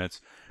 10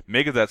 minutes.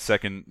 Make it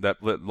that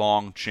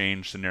long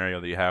change scenario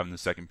that you have in the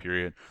second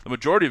period. The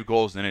majority of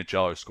goals in the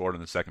NHL are scored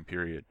in the second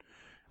period.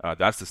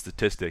 That's the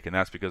statistic, and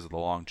that's because of the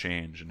long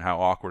change and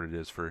how awkward it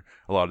is for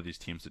a lot of these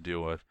teams to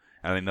deal with.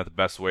 And I think that the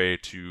best way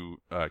to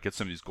get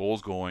some of these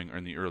goals going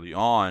in the early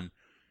on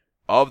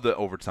of the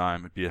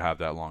overtime would be to have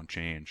that long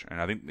change.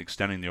 And I think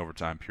extending the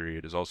overtime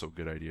period is also a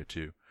good idea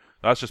too.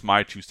 That's just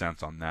my 2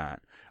 cents on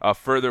that.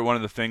 Further, one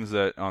of the things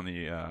that on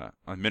the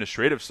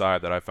administrative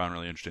side that I found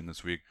really interesting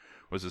this week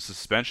was the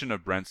suspension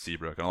of Brent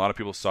Seabrook. And a lot of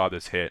people saw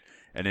this hit,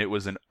 and it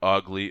was an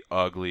ugly,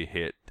 ugly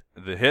hit.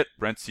 The hit,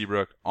 Brent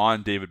Seabrook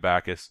on David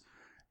Backes,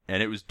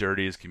 and it was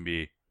dirty as can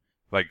be.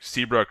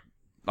 Seabrook,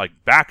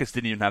 Backes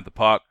didn't even have the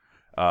puck.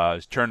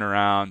 He's turned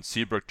around.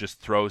 Seabrook just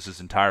throws his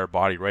entire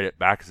body right at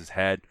Backes'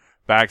 head.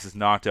 Backes is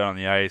knocked out on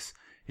the ice.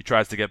 He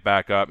tries to get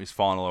back up. He's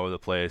falling all over the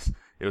place.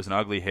 It was an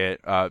ugly hit.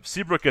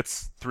 Seabrook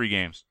gets 3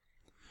 games.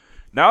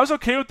 Now, I was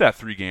okay with that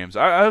 3 games.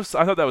 I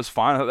thought that was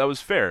fine. I thought that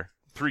was fair.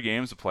 3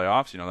 games of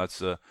playoffs.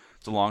 That's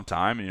it's a long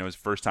time. His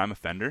first-time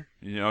offender.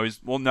 He's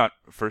not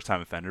a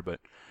first-time offender, but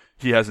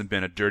he hasn't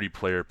been a dirty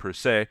player per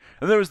se.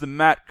 And there was the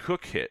Matt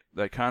Cook hit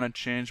that kind of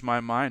changed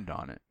my mind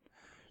on it,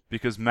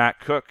 because Matt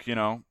Cook,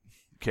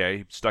 okay,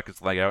 he stuck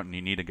his leg out and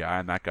you need a guy,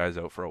 and that guy's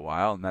out for a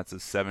while, and that's a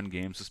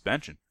 7-game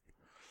suspension.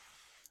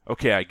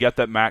 Okay, I get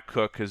that Matt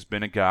Cook has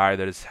been a guy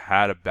that has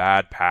had a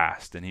bad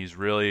past, and he's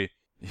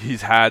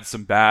had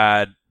some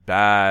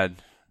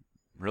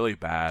really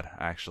bad,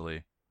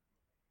 actually,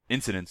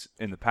 incidents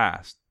in the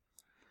past.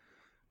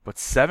 But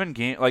 7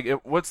 games,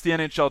 what's the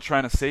NHL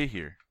trying to say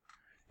here?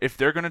 If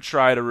they're going to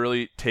try to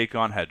really take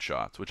on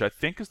headshots, which I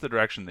think is the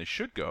direction they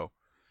should go,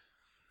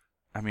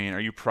 are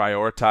you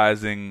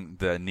prioritizing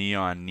the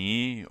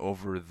knee-on-knee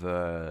over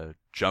the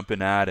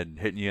jumping at and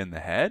hitting you in the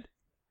head?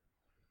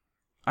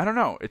 I don't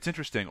know. It's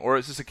interesting. Or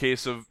is this a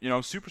case of,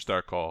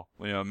 superstar call?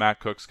 Matt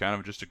Cook's kind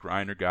of just a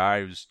grinder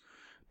guy who's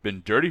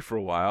been dirty for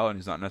a while, and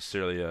he's not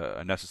necessarily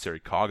a necessary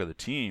cog of the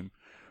team,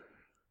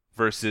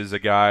 versus a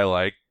guy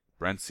like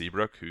Brent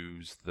Seabrook,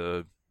 who's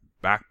the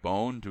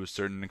backbone to a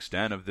certain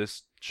extent of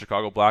this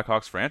Chicago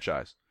Blackhawks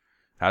franchise.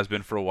 Has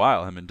been for a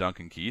while, him and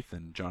Duncan Keith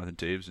and Jonathan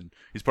Toews, and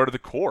he's part of the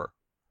core.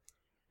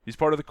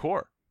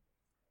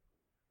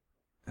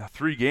 Now,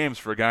 3 games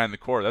for a guy in the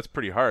core, that's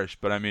pretty harsh,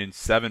 but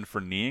 7 for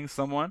kneeing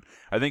someone.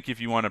 I think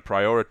if you want to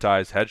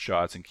prioritize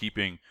headshots and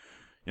keeping,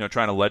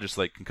 trying to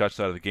legislate concussions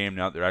out of the game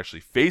now that they're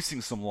actually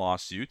facing some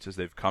lawsuits as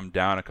they've come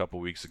down a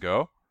couple weeks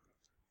ago,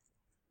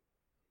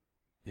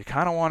 you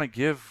kind of want to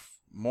give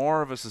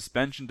more of a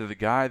suspension to the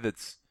guy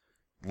that's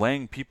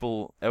laying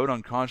people out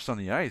unconscious on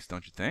the ice,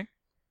 don't you think?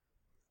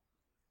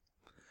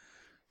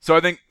 So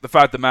I think the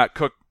fact that Matt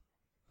Cook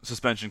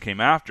suspension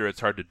came after, it's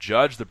hard to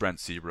judge the Brent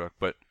Seabrook,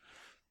 but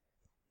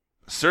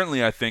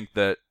certainly I think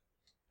that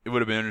it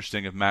would have been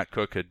interesting if Matt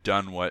Cook had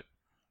done what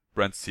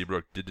Brent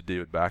Seabrook did to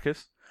David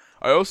Backes.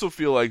 I also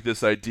feel like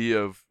this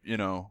idea of,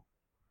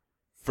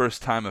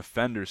 first-time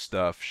offender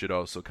stuff should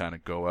also kind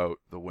of go out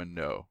the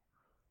window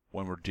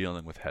when we're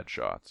dealing with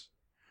headshots.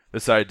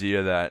 This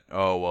idea that,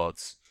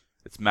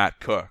 it's Matt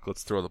Cook,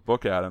 let's throw the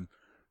book at him,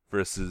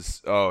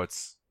 versus,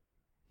 it's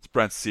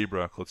Brent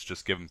Seabrook, let's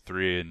just give him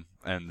 3 and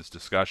end this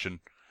discussion.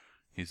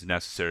 He's a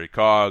necessary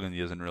cog, and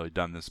he hasn't really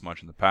done this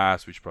much in the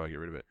past. We should probably get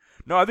rid of it.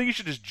 No, I think you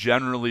should just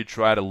generally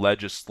try to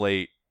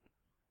legislate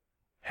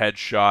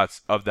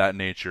headshots of that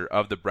nature,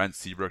 of the Brent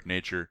Seabrook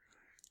nature,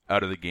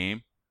 out of the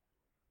game.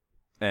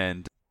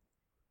 And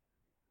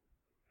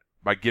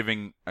by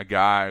giving a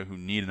guy who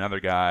need another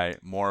guy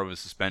more of a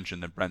suspension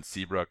than Brent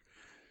Seabrook,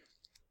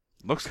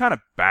 looks kind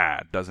of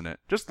bad, doesn't it?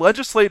 Just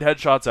legislate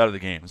headshots out of the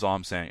game is all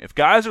I'm saying. If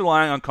guys are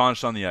lying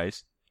unconscious on the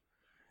ice,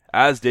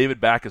 as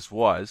David Backes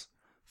was,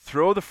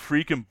 throw the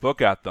freaking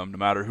book at them no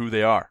matter who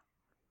they are.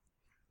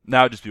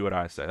 That would just be what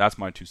I say. That's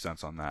my 2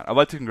 cents on that. I'd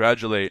like to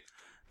congratulate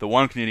the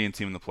one Canadian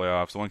team in the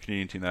playoffs, the one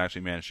Canadian team that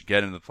actually managed to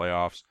get into the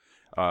playoffs,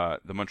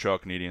 the Montreal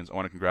Canadiens. I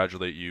want to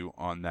congratulate you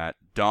on that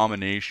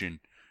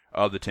domination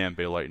of the Tampa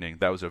Bay Lightning.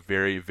 That was a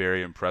very,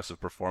 very impressive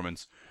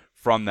performance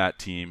from that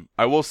team.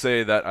 I will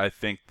say that I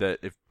think that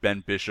if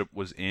Ben Bishop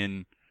was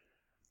in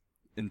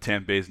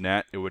Tampa Bay's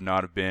net, it would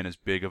not have been as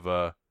big of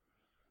a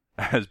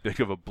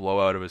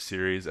blowout of a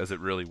series as it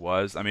really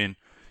was.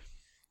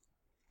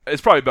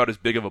 It's probably about as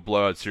big of a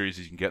blowout series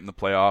as you can get in the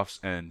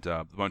playoffs, and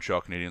the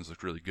Montreal Canadiens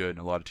looked really good, and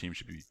a lot of teams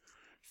should be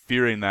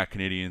fearing that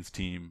Canadiens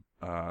team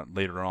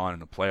later on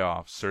in the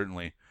playoffs.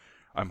 Certainly,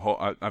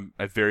 I'm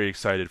very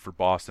excited for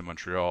Boston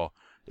Montreal.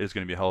 It is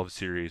going to be a hell of a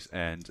series,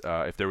 and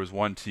if there was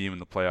one team in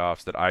the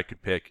playoffs that I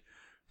could pick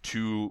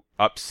to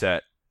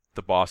upset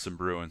the Boston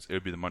Bruins, it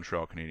would be the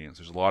Montreal Canadiens.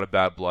 There's a lot of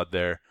bad blood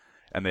there,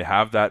 and they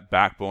have that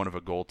backbone of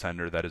a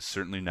goaltender that is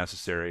certainly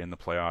necessary in the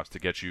playoffs to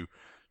get you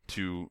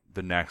to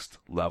the next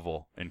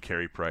level in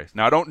Carey Price.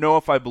 Now, I don't know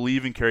if I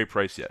believe in Carey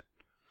Price yet.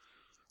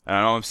 And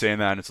I know I'm saying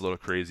that and it's a little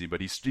crazy,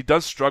 but he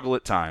does struggle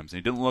at times. And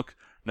he didn't look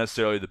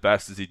necessarily the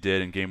best as he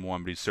did in Game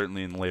 1, but he's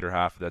certainly in the later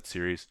half of that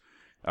series.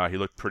 He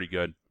looked pretty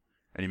good,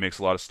 and he makes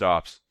a lot of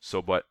stops.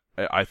 But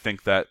I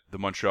think that the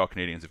Montreal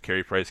Canadiens, if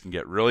Carey Price can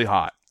get really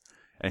hot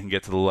and can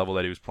get to the level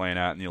that he was playing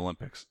at in the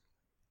Olympics,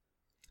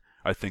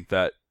 I think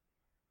that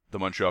the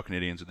Montreal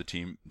Canadiens are the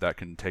team that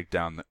can take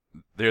down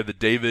they're the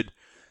David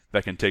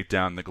that can take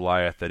down the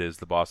Goliath that is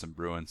the Boston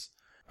Bruins.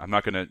 I'm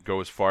not going to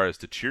go as far as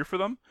to cheer for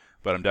them,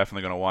 but I'm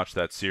definitely going to watch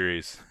that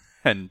series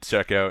and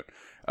check out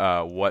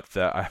I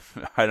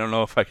don't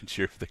know if I can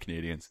cheer for the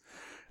Canadiens.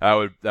 That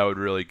would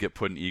really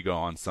put an ego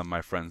on some of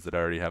my friends that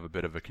already have a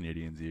bit of a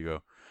Canadiens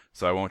ego.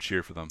 So I won't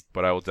cheer for them,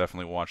 but I will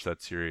definitely watch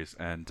that series.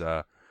 And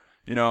the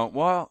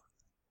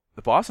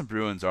Boston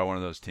Bruins are one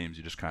of those teams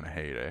you just kind of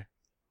hate, eh?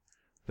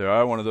 They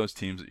are one of those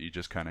teams that you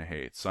just kind of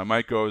hate. So I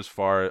might go as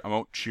far. I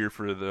won't cheer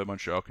for the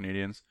Montreal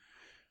Canadiens,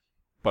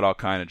 but I'll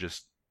kind of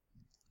just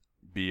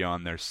be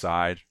on their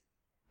side,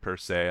 per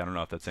se. I don't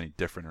know if that's any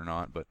different or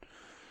not, but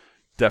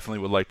definitely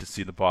would like to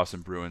see the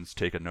Boston Bruins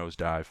take a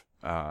nosedive.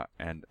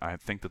 And I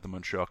think that the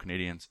Montreal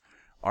Canadiens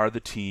are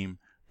the team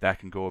that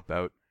can go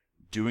about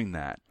doing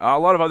that. A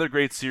lot of other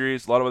great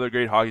series, a lot of other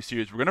great hockey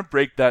series. We're going to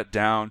break that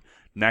down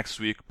next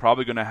week.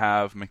 Probably going to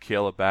have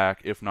Michaela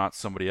back, if not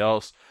somebody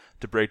else,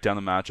 to break down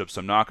the matchup. So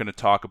I'm not going to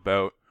talk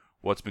about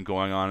what's been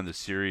going on in the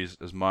series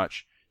as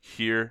much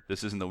here.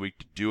 This isn't the week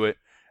to do it.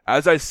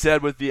 As I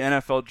said with the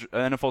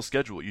NFL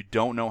schedule, you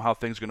don't know how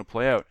things are going to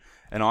play out.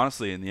 And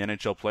honestly, in the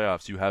NHL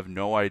playoffs, you have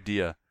no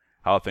idea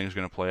how things are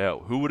going to play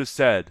out. Who would have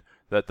said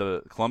that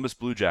the Columbus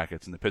Blue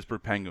Jackets and the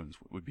Pittsburgh Penguins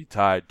would be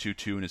tied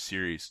 2-2 in a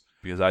series?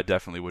 Because I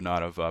definitely would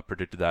not have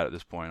predicted that at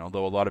this point.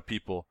 Although a lot of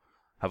people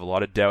have a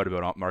lot of doubt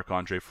about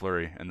Marc-Andre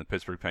Fleury and the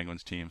Pittsburgh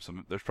Penguins team. So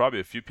there's probably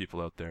a few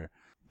people out there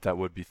that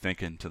would be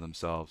thinking to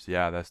themselves,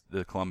 yeah,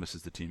 the Columbus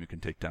is the team who can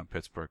take down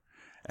Pittsburgh.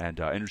 And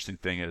interesting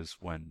thing is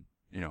when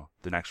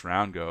the next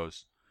round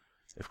goes,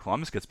 if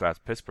Columbus gets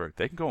past Pittsburgh,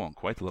 they can go on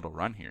quite a little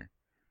run here.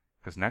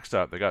 Because next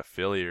up, they got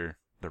Philly or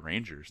the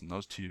Rangers, and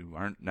those two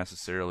aren't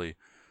necessarily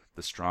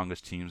the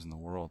strongest teams in the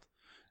world.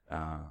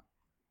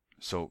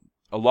 So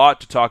a lot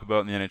to talk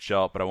about in the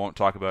NHL, but I won't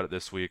talk about it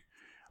this week.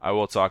 I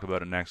will talk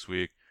about it next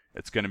week.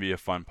 It's going to be a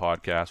fun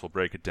podcast. We'll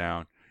break it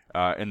down.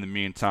 In the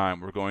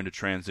meantime, we're going to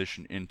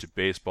transition into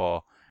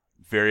baseball.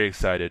 Very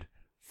excited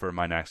for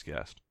my next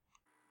guest.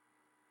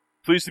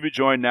 Pleased to be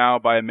joined now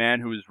by a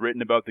man who has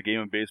written about the game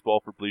of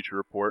baseball for Bleacher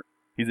Report.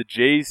 He's a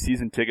Jays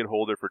season ticket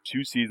holder for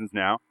 2 seasons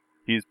now.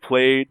 He's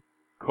played,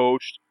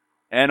 coached,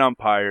 and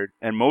umpired,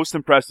 and most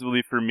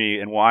impressively for me,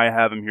 and why I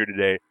have him here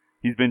today,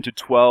 he's been to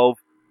 12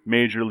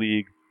 Major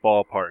League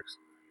ballparks.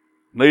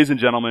 Ladies and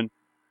gentlemen,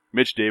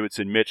 Mitch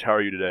Davidson. Mitch, how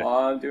are you today?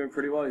 I'm doing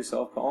pretty well.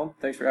 Yourself, Colin?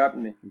 Thanks for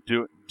having me.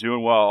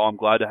 Doing well. I'm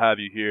glad to have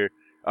you here.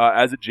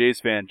 As a Jays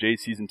fan,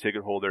 Jays season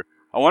ticket holder,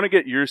 I want to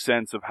get your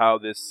sense of how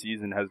this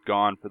season has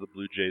gone for the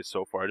Blue Jays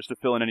so far, just to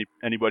fill in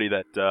anybody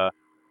that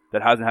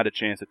hasn't had a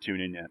chance to tune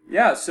in yet.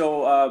 Yeah,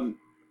 so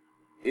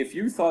if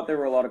you thought there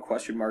were a lot of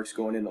question marks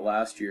going into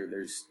last year,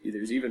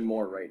 there's even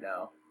more right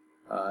now.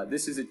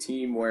 This is a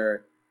team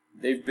where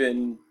they've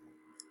been,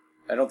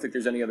 I don't think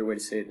there's any other way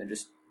to say it than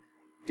just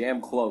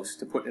damn close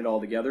to putting it all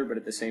together, but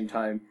at the same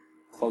time,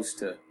 close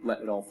to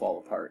letting it all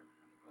fall apart.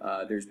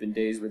 There's been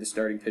days where the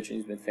starting pitching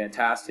has been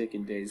fantastic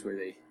and days where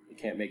they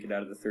can't make it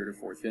out of the third or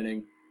fourth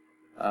inning.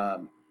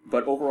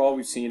 But overall,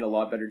 we've seen a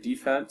lot better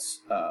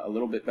defense, a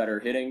little bit better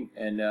hitting,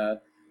 and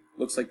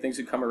looks like things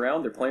have come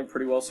around. They're playing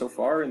pretty well so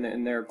far,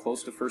 and they're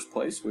close to first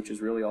place, which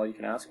is really all you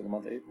can ask in the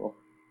month of April.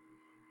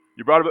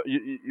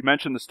 You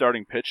mentioned the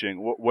starting pitching.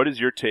 What is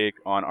your take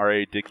on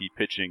R.A. Dickey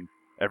pitching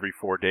every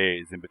 4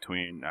 days in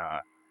between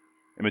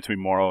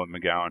Morrow and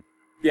McGowan?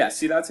 Yeah,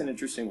 see, that's an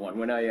interesting one.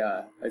 When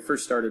I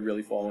first started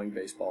really following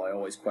baseball, I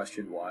always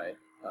questioned why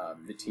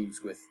the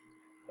teams with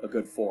a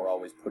good 4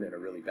 always put in a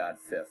really bad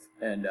 5th.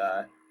 And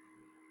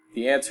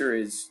the answer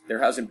is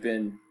there hasn't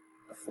been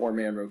a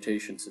 4-man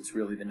rotation since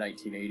really the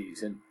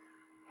 1980s. And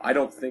I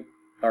don't think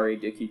R.A.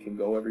 Dickey can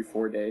go every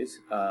 4 days.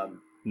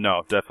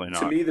 No, definitely not.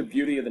 To me, the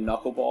beauty of the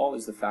knuckleball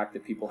is the fact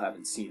that people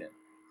haven't seen it.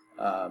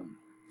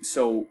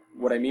 So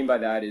what I mean by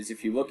that is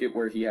if you look at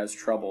where he has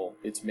trouble,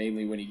 it's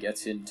mainly when he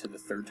gets into the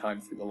third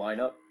time through the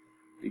lineup.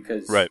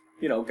 Because, right.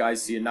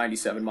 Guys see a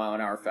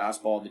 97-mile-an-hour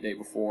fastball the day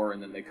before,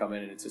 and then they come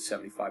in and it's a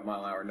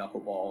 75-mile-an-hour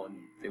knuckleball, and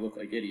they look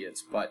like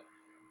idiots. But,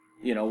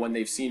 when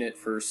they've seen it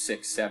for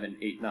 6, 7,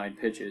 8, 9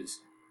 pitches,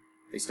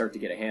 they start to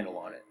get a handle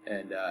on it.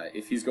 And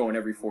if he's going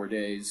every 4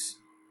 days,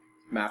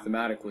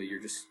 mathematically,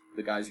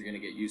 the guys are going to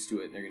get used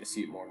to it, and they're going to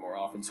see it more and more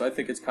often. So I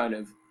think it's kind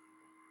of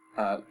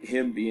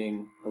him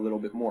being a little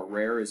bit more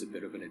rare is a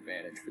bit of an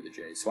advantage for the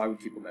Jays. So I would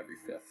keep him every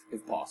 5th,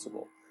 if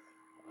possible.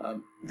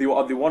 The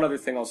one other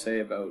thing I'll say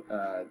about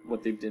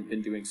what they've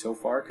been doing so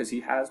far, because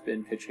he has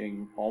been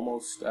pitching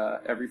almost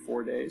every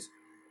 4 days,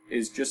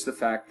 is just the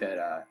fact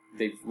that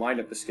they've lined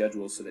up the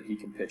schedule so that he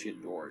can pitch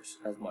indoors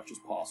as much as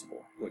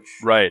possible, which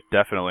Right,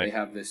 definitely. they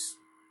have this.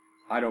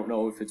 I don't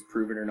know if it's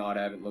proven or not.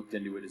 I haven't looked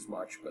into it as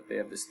much, but they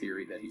have this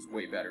theory that he's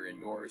way better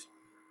indoors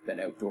than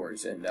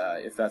outdoors, and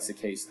if that's the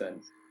case,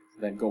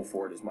 then go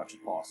for it as much as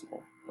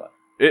possible. But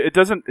It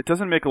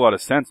doesn't make a lot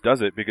of sense,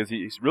 does it? Because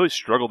he's really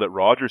struggled at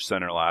Rogers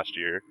Center last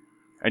year,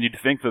 and you'd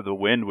think that the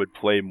wind would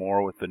play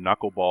more with the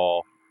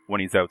knuckleball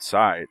when he's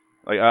outside.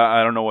 Like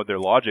I don't know what their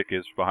logic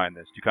is behind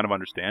this. Do you kind of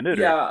understand it?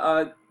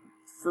 yeah,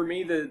 for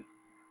me the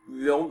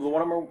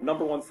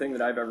number one thing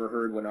that I've ever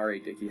heard when R.A.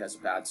 Dickey has a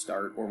bad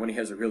start or when he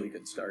has a really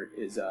good start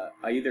is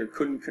I either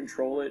couldn't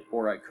control it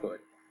or I could.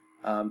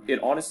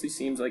 It honestly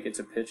seems like it's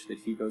a pitch that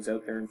he goes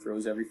out there and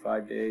throws every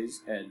 5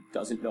 days and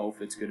doesn't know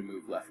if it's going to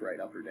move left,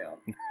 right, up, or down,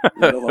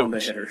 let alone the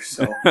hitter.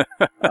 So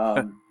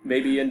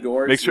maybe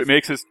indoors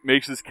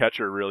makes his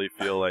catcher really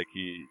feel like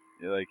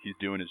he's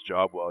doing his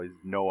job well. He has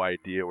no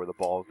idea where the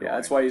ball's going. Yeah,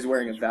 that's why he's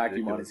wearing a It's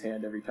vacuum on ridiculous. his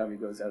hand every time he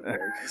goes out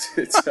there,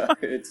 because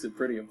it's a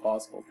pretty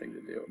impossible thing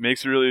to do.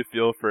 Makes you really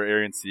feel for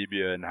Aaron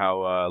Sebia and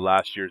how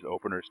last year's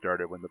opener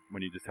started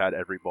when he just had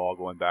every ball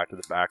going back to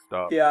the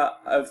backstop. Yeah,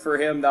 for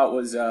him that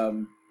was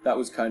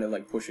kind of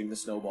like pushing the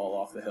snowball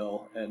off the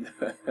hill, and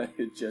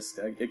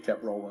it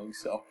kept rolling.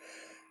 So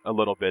A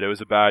little bit. It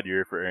was a bad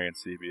year for Aaron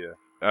Sebia.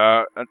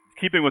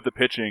 Keeping with the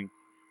pitching,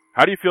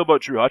 how do you feel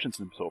about Drew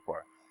Hutchinson so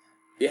far?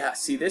 yeah,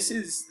 see, this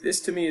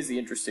to me is the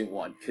interesting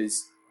one,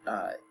 because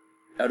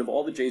out of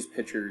all the Jays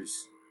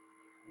pitchers,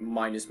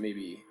 minus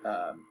maybe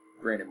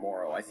Brandon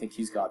Morrow, I think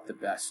he's got the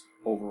best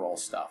overall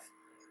stuff.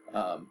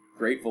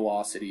 Great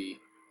velocity.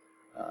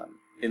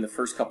 In the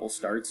first couple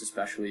starts,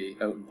 especially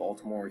out in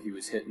Baltimore, he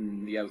was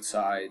hitting the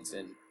outsides,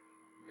 and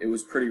it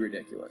was pretty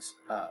ridiculous.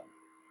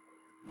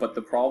 But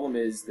the problem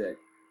is that,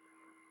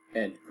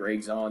 and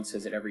Greg Zahn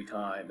says it every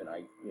time, and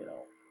I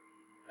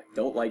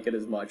don't like it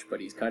as much,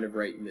 but he's kind of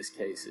right in this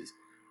case, is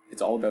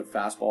it's all about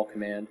fastball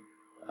command.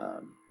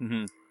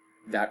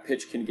 That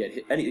pitch can get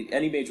hit.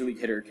 Any major league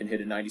hitter can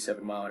hit a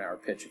 97-mile-an-hour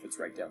pitch if it's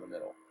right down the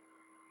middle.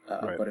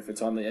 Right. But if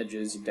it's on the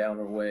edges, down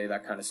or away,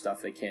 that kind of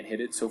stuff, they can't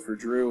hit it. So for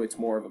Drew, it's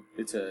more of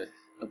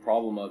a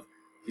problem of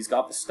he's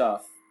got the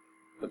stuff,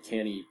 but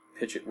can he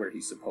pitch it where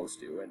he's supposed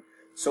to? And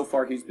so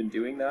far he's been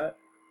doing that,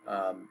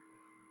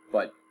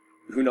 but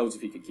who knows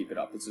if he can keep it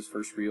up. It's his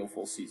first real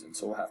full season,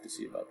 so we'll have to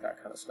see about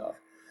that kind of stuff.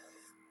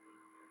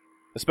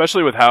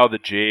 Especially with how the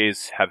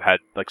Jays have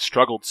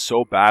struggled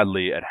so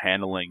badly at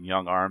handling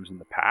young arms in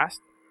the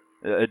past.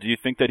 Do you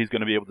think that he's going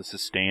to be able to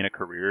sustain a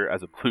career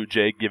as a Blue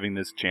Jay giving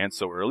this chance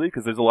so early?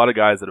 Because there's a lot of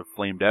guys that have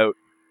flamed out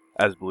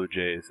as Blue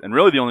Jays. And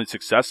really the only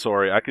success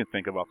story I can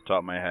think of off the top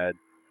of my head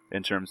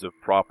in terms of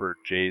proper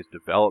Jays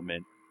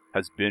development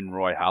has been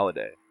Roy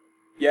Halladay.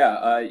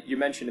 Yeah, you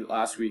mentioned it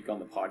last week on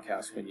the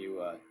podcast when you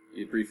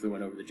briefly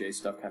went over the Jays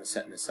stuff, kind of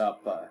setting this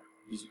up.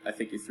 I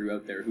think you threw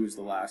out there who was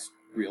the last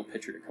real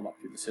pitcher to come up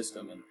through the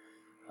system, and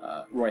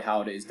Roy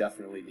Halladay is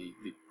definitely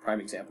the prime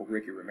example.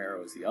 Ricky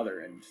Romero is the other,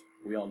 and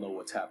we all know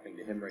what's happening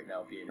to him right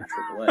now being in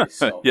AAA.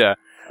 So Yeah,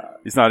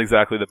 he's not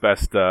exactly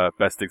the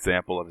best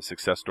example of a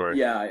success story.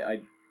 yeah,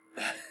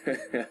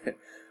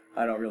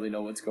 I don't really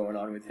know what's going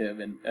on with him,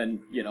 and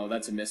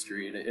that's a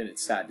mystery, and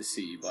it's sad to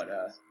see, but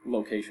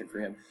location for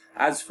him.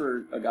 As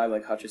for a guy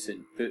like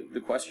Hutchison, the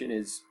question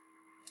is,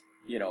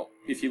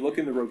 if you look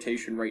in the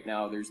rotation right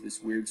now, there's this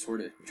weird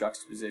sort of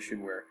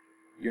juxtaposition where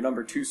your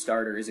number 2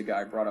 starter is a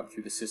guy brought up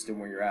through the system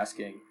where you're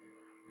asking,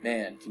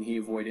 man, can he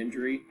avoid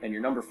injury? And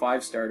your number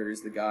 5 starter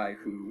is the guy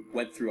who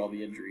went through all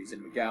the injuries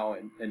in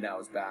McGowan and now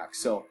is back.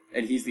 So,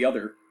 and he's the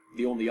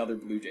only other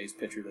Blue Jays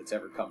pitcher that's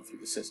ever come through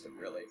the system,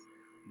 really.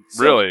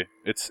 So, Really,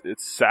 it's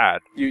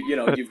sad.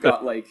 you've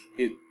got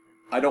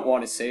I don't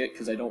want to say it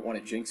because I don't want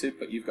to jinx it,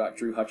 but you've got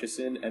Drew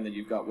Hutchison, and then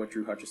you've got what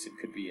Drew Hutchison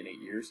could be in 8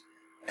 years.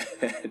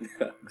 And,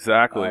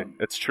 Exactly,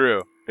 it's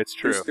true. It's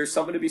true. There's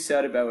something to be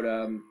said about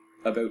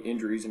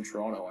injuries in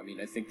Toronto. I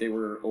mean, I think they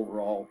were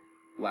overall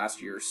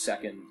last year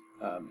second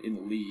in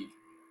the league,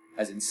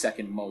 as in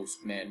second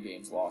most man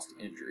games lost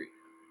to injury.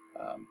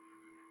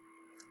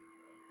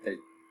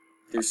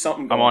 There's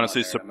something going on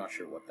there, and I'm not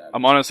sure what that is.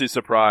 I'm honestly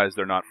surprised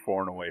they're not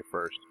 4 and away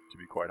first, to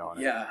be quite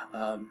honest. Yeah,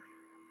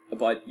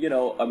 but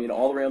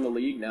all around the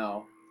league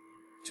now,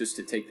 just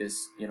to take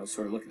this,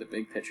 sort of look at the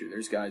big picture,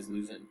 there's guys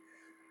losing.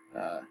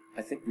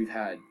 I think we've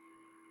had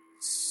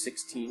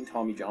 16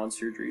 Tommy John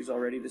surgeries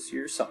already this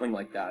year, something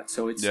like that.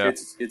 So it's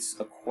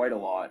quite a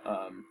lot.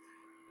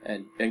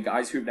 And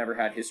guys who've never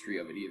had history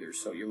of it either.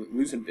 So you're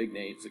losing big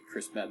names like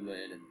Chris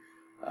Medlin,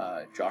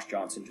 and Josh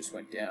Johnson just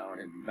went down,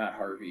 and Matt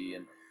Harvey,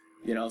 and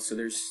so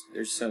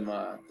there's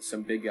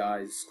some big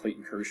guys.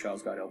 Clayton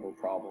Kershaw's got elbow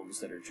problems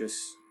that are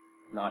just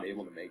not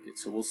able to make it.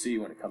 So we'll see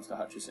when it comes to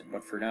Hutchison.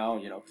 But for now,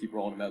 keep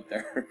rolling him out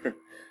there.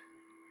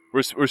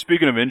 We're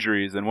speaking of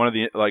injuries, and one of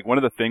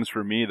the things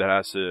for me that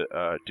has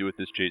to do with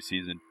this Jays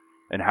season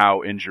and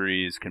how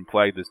injuries can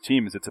plague this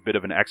team is it's a bit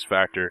of an X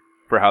factor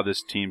for how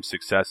this team's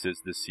success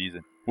is this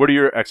season. What are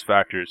your X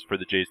factors for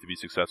the Jays to be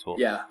successful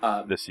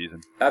this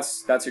season?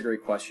 That's a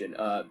great question.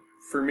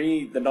 For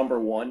me, the number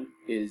one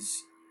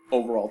is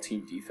overall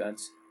team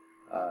defense.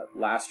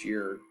 Last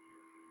year,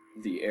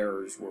 the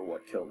errors were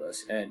what killed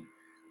us. And,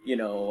 you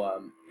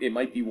know, it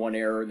might be one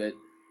error that,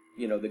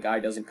 you know, the guy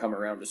doesn't come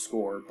around to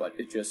score, but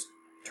it just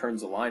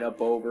turns the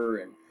lineup over.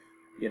 And,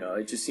 you know,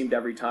 it just seemed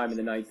every time in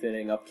the ninth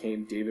inning up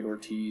came David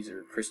Ortiz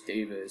or Chris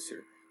Davis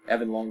or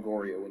Evan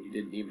Longoria when you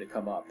didn't need him to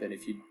come up. And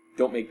if you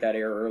don't make that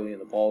error early in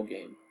the ball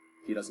game,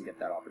 he doesn't get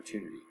that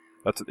opportunity.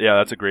 That's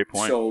a great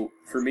point. So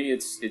for me,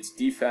 it's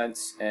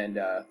defense, and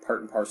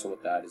part and parcel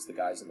with that is the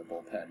guys in the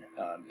bullpen.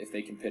 If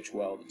they can pitch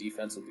well, the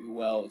defense will do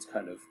well. It's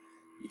kind of,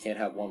 you can't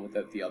have one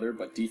without the other,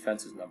 but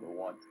defense is number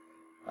one.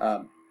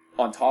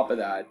 On top of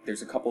that,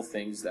 there's a couple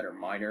things that are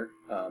minor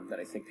that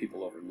I think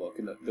people overlook,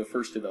 and the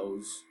first of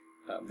those,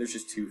 there's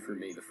just two for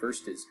me. The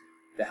first is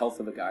the health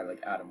of a guy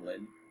like Adam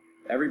Lind.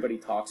 Everybody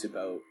talks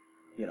about,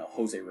 you know,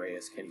 Jose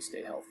Reyes, can he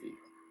stay healthy?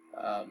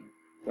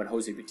 When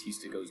Jose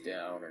Bautista goes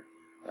down, or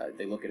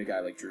they look at a guy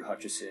like Drew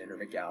Hutchison or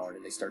McGowan,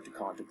 and they start to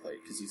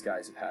contemplate, because these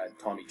guys have had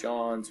Tommy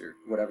Johns or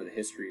whatever the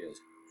history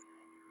is.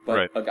 But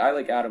Right. A guy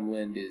like Adam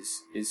Lind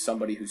is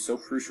somebody who's so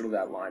crucial to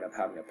that lineup,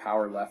 having a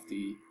power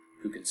lefty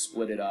who can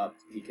split it up.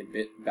 He can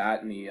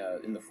bat in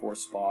the fourth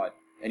spot,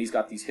 and he's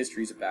got these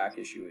histories of back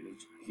issue, and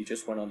he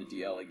just went on the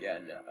DL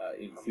again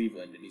in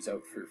Cleveland, and he's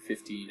out for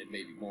 15 and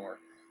maybe more.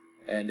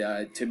 And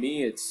to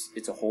me,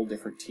 it's a whole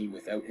different team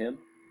without him.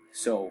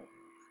 So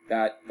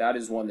that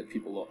is one that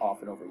people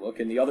often overlook.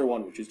 And the other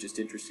one, which is just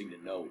interesting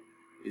to note,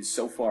 is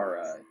so far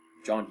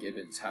John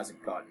Gibbons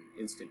hasn't gotten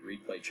instant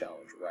replay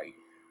challenge right.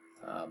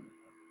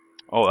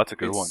 Oh, that's a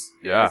good one.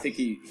 Yeah. I think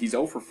he's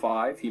 0 for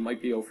 5. He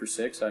might be 0 for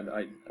 6.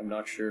 I'm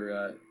not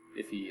sure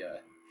if he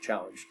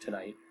challenged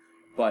tonight.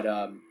 But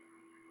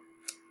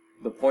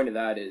the point of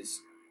that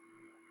is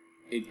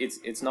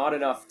it's not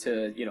enough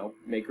to, you know,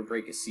 make or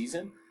break a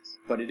season,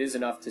 but it is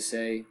enough to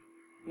say,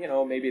 you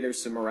know, maybe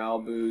there's some morale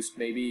boost.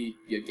 Maybe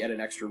you get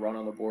an extra run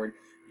on the board.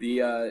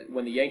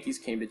 When the Yankees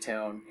came to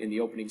town in the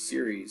opening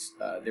series,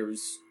 there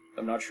was,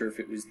 I'm not sure if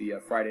it was the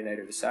Friday night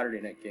or the Saturday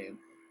night game,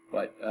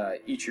 but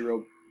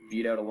Ichiro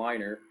beat out a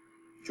liner.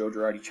 Joe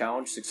Girardi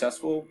challenged,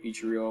 successful.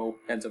 Ichiro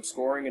ends up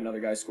scoring. Another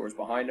guy scores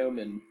behind him,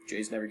 and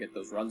Jays never get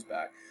those runs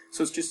back.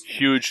 So it's just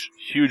huge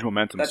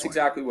momentum. That's swing.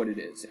 exactly what it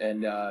is.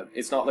 And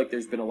it's not like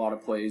there's been a lot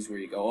of plays where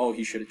you go, oh,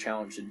 he should have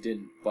challenged and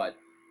didn't. But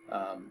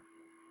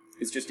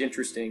it's just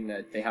interesting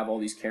that they have all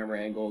these camera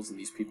angles and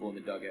these people in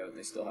the dugout, and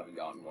they still haven't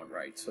gotten one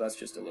right. So that's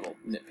just a little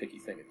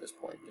nitpicky thing at this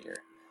point in the year.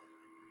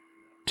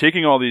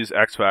 Taking all these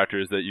X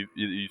factors that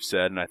you've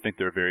said, and I think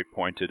they're very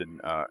pointed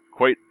and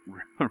quite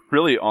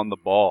really on the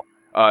ball.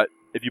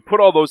 If you put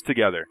all those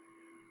together,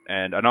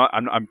 and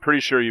I'm pretty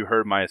sure you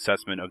heard my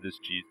assessment of this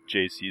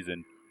J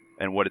season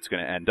and what it's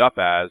going to end up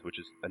as, which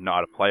is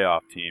not a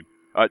playoff team.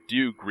 Do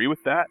you agree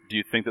with that? Do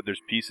you think that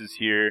there's pieces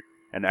here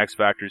and X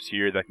factors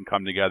here that can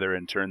come together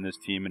and turn this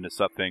team into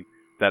something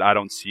that I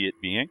don't see it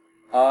being?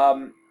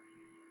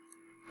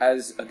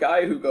 As a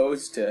guy who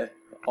goes to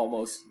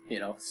almost,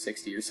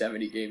 60 or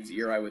 70 games a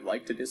year, I would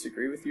like to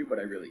disagree with you, but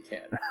I really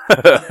can't.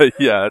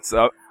 Yeah, it's.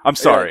 I'm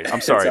sorry.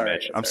 I'm sorry, all right,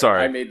 Mitch. I'm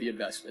sorry. I made the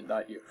investment,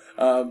 not you.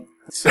 That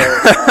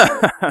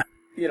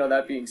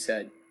being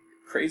said,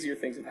 crazier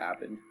things have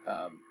happened.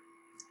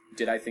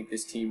 Did I think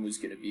this team was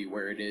going to be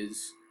where it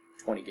is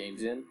 20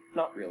 games in?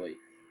 Not really.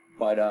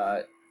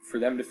 But for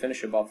them to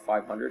finish above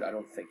 500, I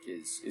don't think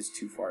is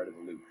too far out of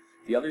the loop.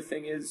 The other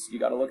thing is you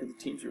got to look at the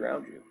teams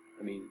around you.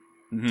 I mean,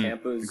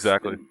 Tampa's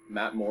exactly.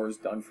 Matt Moore's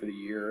done for the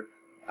year.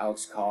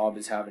 Alex Cobb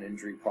is having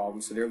injury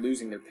problems, so they're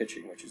losing their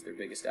pitching, which is their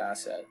biggest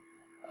asset.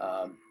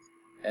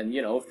 And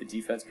if the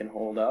defense can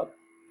hold up,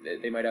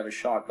 they might have a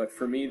shot. But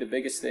for me, the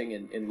biggest thing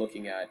in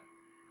looking at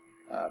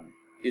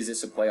is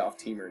this a playoff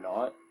team or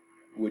not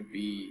would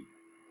be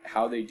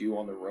how they do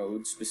on the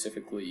road,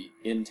 specifically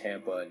in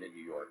Tampa and in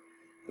New York.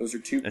 Those are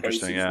two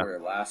places where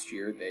last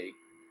year they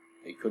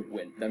could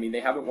win. I mean, they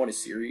haven't won a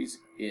series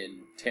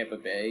in Tampa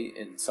Bay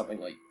in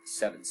something like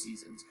 7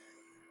 seasons.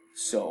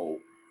 So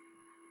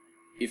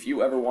if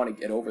you ever want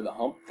to get over the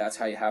hump, that's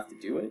how you have to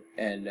do it.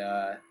 And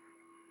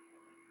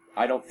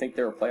I don't think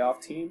they're a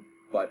playoff team,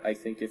 but I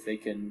think if they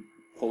can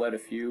pull out a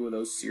few of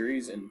those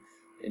series in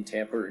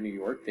Tampa or New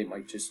York, they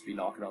might just be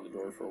knocking on the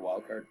door for a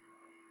wild card.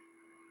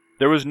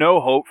 There was no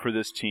hope for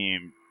this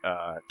team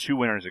 2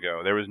 winters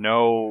ago. There was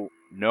no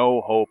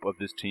hope of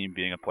this team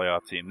being a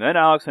playoff team. Then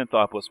Alex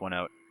Anthopoulos went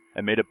out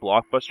and made a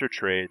blockbuster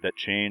trade that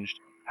changed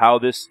how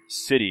this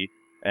city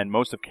and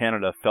most of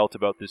Canada felt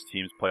about this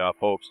team's playoff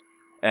hopes.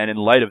 And in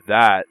light of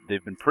that,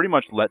 they've been pretty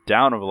much let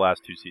down over the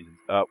last 2 seasons.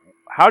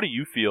 How do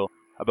you feel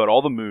about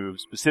all the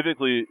moves,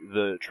 specifically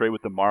the trade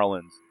with the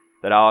Marlins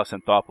that Alex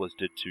Anthopoulos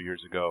did 2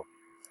 years ago?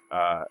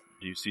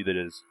 Do you see that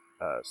as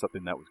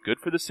something that was good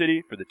for the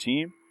city, for the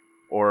team?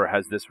 Or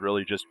has this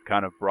really just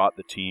kind of brought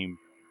the team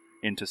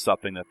into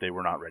something that they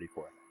were not ready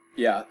for?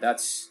 Yeah,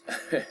 that's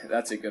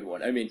a good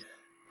one. I mean,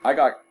 I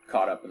got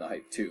caught up in the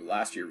hype too.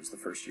 Last year was the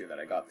first year that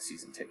I got the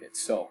season tickets,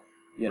 so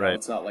right.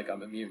 It's not like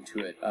I'm immune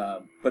to it.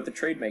 But the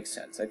trade makes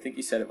sense. I think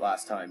you said it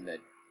last time that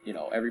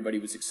everybody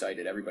was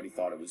excited, everybody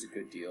thought it was a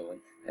good deal,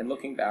 and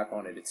looking back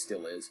on it, it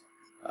still is.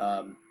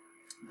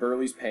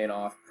 Burley's paying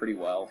off pretty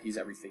well. He's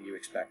everything you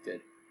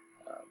expected.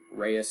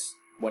 Reyes,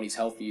 when he's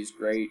healthy, is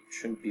great.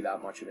 Shouldn't be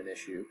that much of an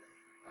issue.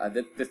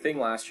 The thing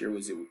last year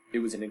was it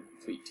was an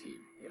incomplete team.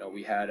 You know,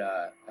 we had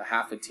a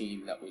half a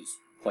team that was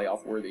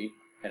playoff worthy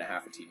and a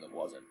half a team that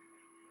wasn't.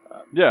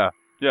 Yeah,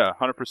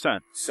 100%.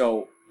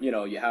 So, you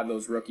know, you have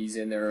those rookies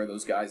in there,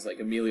 those guys like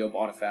Emilio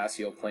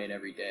Bonifacio playing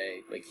every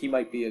day. Like, he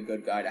might be a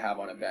good guy to have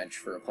on a bench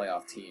for a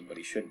playoff team, but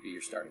he shouldn't be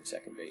your starting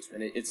second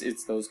baseman.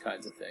 It's those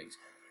kinds of things.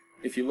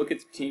 If you look at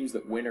the teams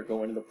that win or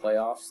go into the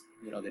playoffs,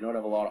 you know, they don't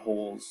have a lot of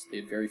holes.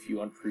 They have very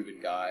few unproven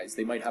guys.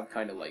 They might have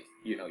kind of like,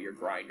 you know, your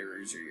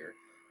grinders or your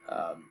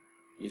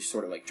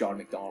sort of like John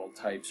McDonald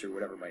types or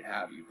whatever might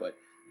have you. But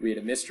we had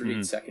a mystery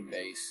at second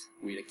base.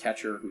 We had a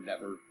catcher who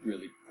never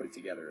really put it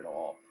together at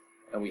all.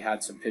 And we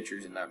had some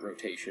pitchers in that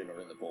rotation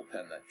or in the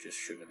bullpen that just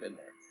shouldn't have been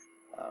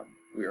there.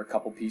 We were a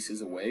couple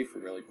pieces away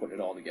from really putting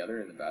it all together,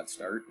 and the bad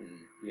start. And,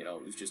 you know,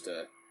 it was just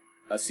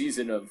a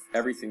season of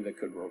everything that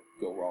could go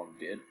wrong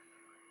did.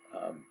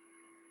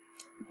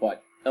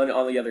 But on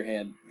the other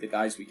hand, the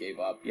guys we gave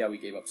up, we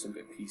gave up some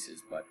good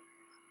pieces. But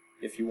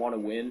if you want to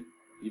win,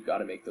 you've got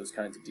to make those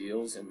kinds of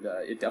deals. And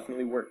it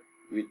definitely worked.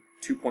 We had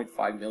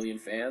 2.5 million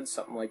fans,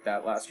 something like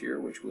that last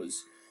year, which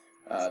was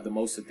the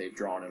most that they've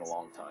drawn in a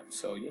long time.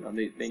 So, you know,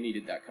 they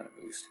needed that kind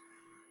of boost.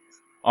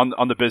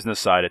 On the business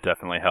side, it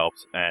definitely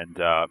helped. And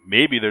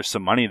maybe there's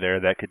some money there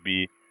that could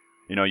be,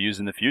 you know, used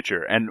in the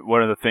future. And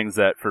one of the things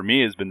that, for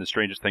me, has been the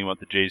strangest thing about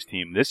the Jays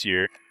team this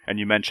year, and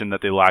you mentioned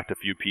that they lacked a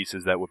few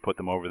pieces that would put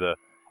them over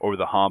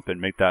the hump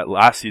and make that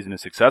last season a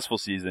successful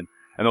season,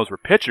 and those were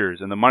pitchers.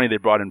 And the money they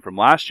brought in from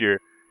last year,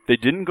 they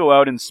didn't go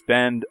out and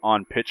spend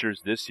on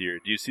pitchers this year.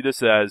 Do you see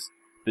this as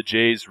the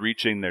Jays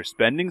reaching their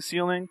spending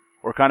ceiling,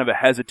 or kind of a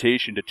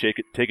hesitation to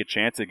take a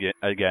chance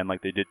again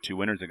like they did 2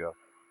 winters ago?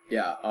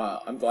 Yeah,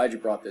 I'm glad you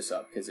brought this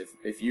up, because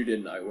if you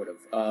didn't, I would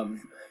have.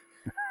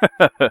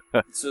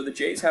 So the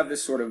Jays have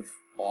this sort of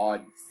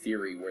odd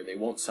theory where they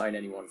won't sign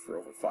anyone for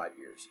over 5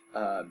 years.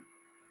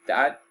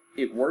 That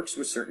it works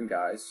with certain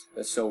guys.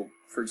 So,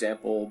 for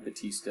example,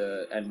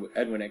 Batista and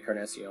Edwin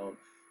Encarnacion,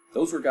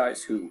 those were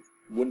guys who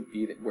wouldn't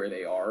be where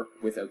they are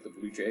without the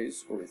Blue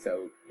Jays or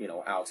without, you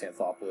know, Alex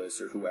Anthopoulos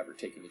or whoever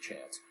taking a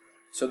chance.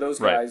 So those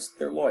guys,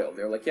 they're loyal.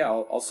 They're like, yeah,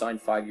 I'll sign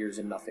 5 years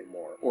and nothing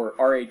more. Or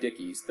R.A.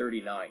 Dickey's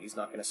 39. He's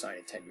not going to sign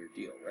a 10-year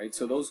deal, right?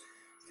 So those,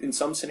 in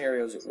some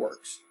scenarios, it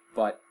works.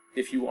 But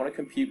if you want to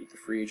compete with the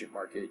free agent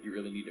market, you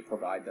really need to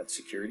provide that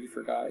security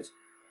for guys.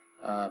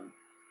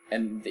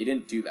 And they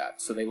didn't do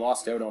that. So they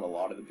lost out on a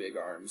lot of the big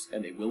arms,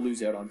 and they will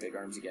lose out on big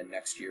arms again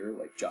next year,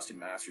 like Justin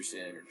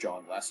Masterson or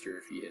John Lester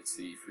if he hits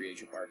the free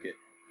agent market,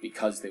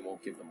 because they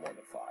won't give them more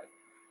than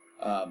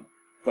 5.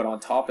 But on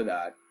top of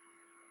that,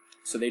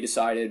 so they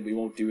decided we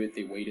won't do it.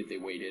 They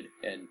waited,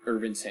 and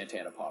Irvin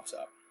Santana pops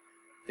up.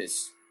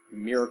 This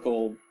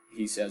miracle,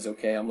 he says,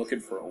 okay, I'm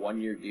looking for a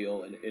 1-year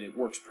deal, and it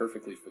works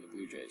perfectly for the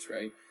Blue Jays,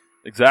 right?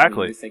 Exactly.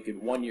 I mean, you're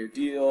thinking 1-year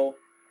deal,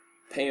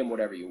 pay him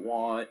whatever you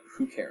want,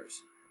 who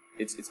cares?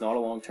 It's not a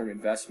long-term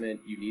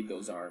investment. You need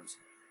those arms.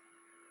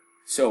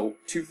 So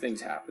 2 things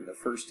happen. The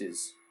first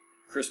is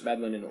Chris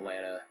Medlin in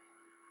Atlanta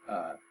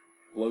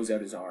blows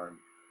out his arm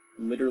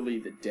literally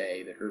the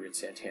day that Irvin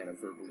Santana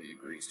verbally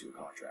agrees to a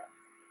contract.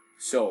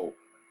 So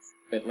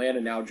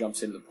Atlanta now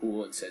jumps into the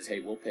pool and says, hey,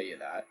 we'll pay you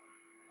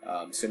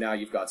that. So now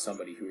you've got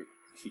somebody who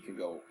he can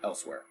go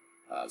elsewhere.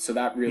 So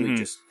that really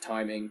just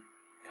timing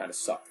kind of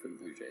sucked for the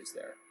Blue Jays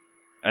there.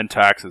 And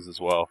taxes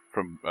as well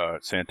from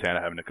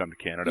Santana having to come to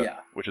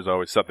Canada, which is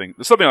always something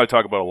I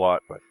talk about a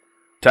lot. But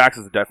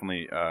taxes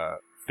definitely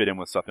fit in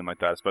with something like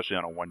that, especially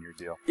on a 1-year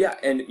deal. Yeah,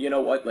 and you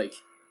know what? Like,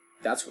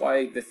 that's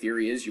why the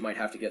theory is you might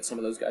have to get some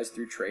of those guys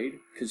through trade,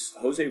 because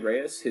Jose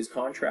Reyes, his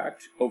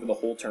contract over the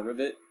whole term of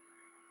it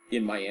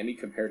in Miami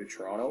compared to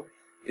Toronto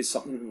is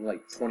something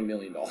like $20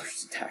 million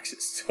in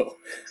taxes. So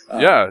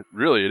yeah,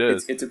 really it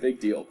is. It's a big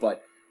deal.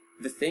 But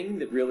the thing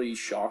that really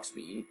shocks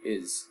me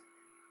is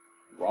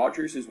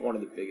Rogers is one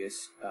of the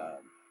biggest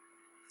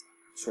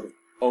sort of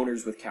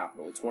owners with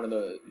capital. It's one of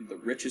the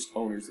richest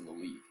owners in the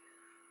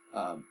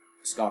league.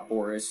 Scott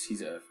Boras,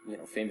 he's a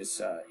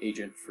famous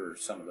agent for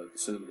some of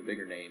the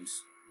bigger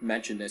names,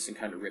 mentioned this and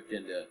kind of ripped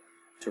into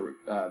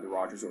the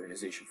Rogers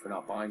organization for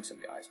not buying some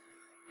guys.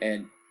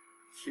 And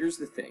here's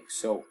the thing.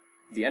 So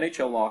the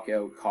NHL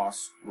lockout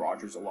costs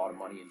Rogers a lot of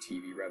money in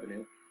TV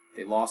revenue.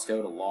 They lost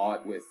out a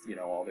lot with,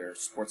 all their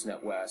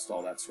Sportsnet West,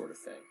 all that sort of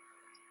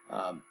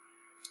thing.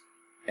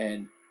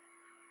 And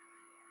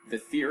the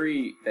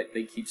theory that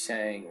they keep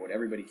saying, what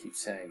everybody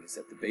keeps saying, is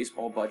that the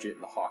baseball budget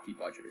and the hockey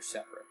budget are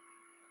separate.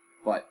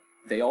 But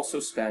they also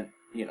spent,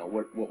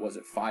 what was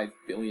it, $5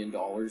 billion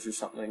or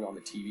something on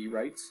the TV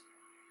rights?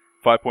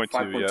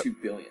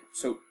 5.2 billion.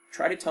 So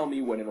try to tell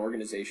me when an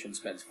organization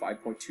spends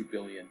 $5.2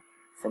 billion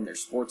from their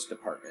sports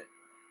department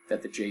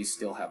that the Jays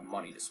still have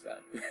money to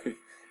spend.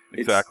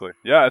 Exactly.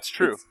 Yeah, it's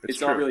true. It's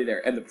true. not really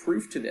there. And the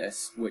proof to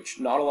this, which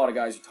not a lot of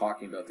guys are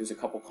talking about, there's a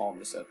couple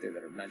columnists out there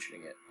that are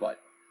mentioning it, but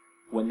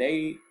when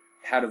they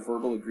had a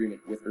verbal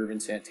agreement with Irvin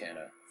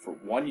Santana for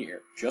 1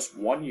 year, just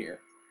 1 year,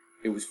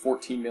 it was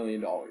 $14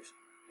 million.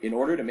 In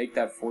order to make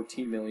that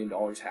 $14 million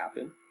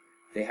happen,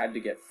 they had to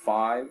get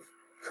 5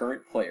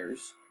 current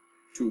players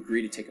to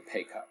agree to take a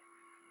pay cut.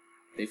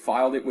 They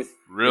filed it with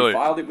Really? They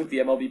filed it with the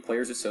MLB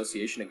Players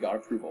Association and got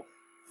approval.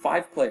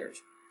 5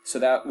 players. So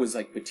that was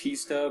like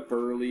Batista,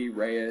 Burley,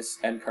 Reyes,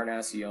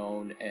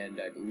 Encarnacion, and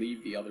I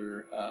believe the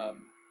other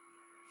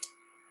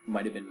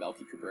might have been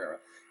Melky Cabrera.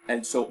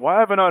 And so Why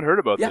have I not heard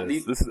about Yeah,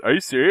 this? Are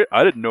you serious?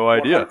 I had no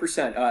idea.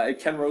 100%.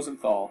 Ken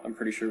Rosenthal, I'm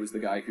pretty sure, was the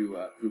guy who Oh,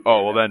 well put it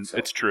out. then So,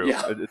 it's true.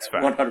 Yeah, It's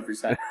fact.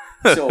 100%.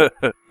 So,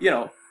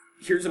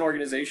 here's an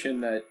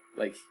organization that,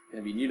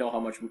 you know how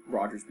much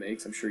Rogers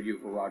makes. I'm sure you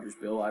have a Rogers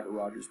bill. I have a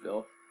Rogers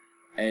bill.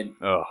 And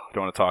Oh,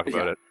 don't want to talk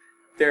about Yeah. it.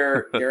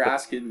 they're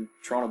asking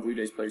Toronto Blue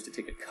Jays players to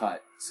take a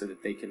cut so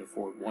that they can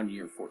afford 1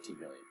 year, $14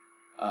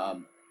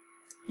 million.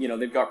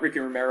 They've got Ricky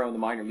Romero in the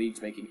minor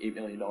leagues making $8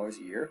 million a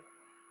year,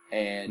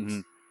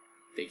 and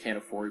they can't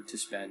afford to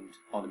spend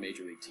on the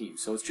major league team.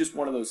 So it's just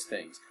one of those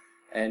things.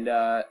 And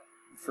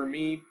for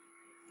me,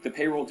 the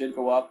payroll did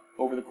go up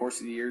over the course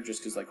of the year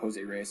just because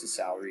Jose Reyes'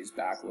 salary is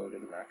backloaded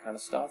and that kind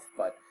of stuff.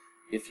 But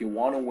if you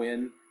want to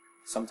win,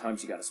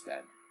 sometimes you got to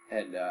spend.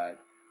 And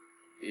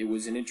it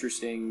was an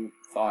interesting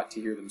thought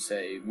to hear them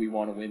say, we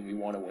want to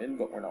win,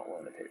 but we're not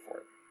willing to pay for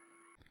it.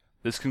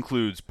 This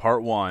concludes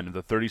part 1 of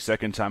the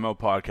 30-second timeout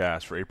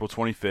podcast for April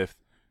 25th,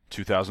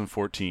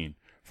 2014.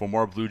 For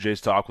more Blue Jays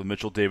talk with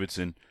Mitchell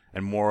Davidson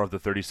and more of the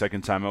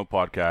 30-second timeout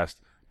podcast,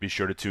 be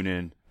sure to tune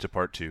in to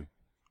part 2.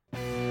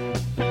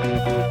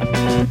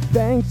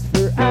 Thanks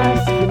for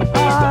asking,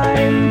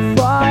 I'm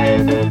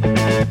fine.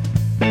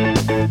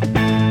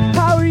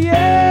 How are you?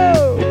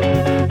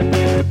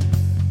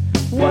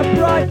 What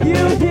brought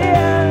you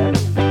here?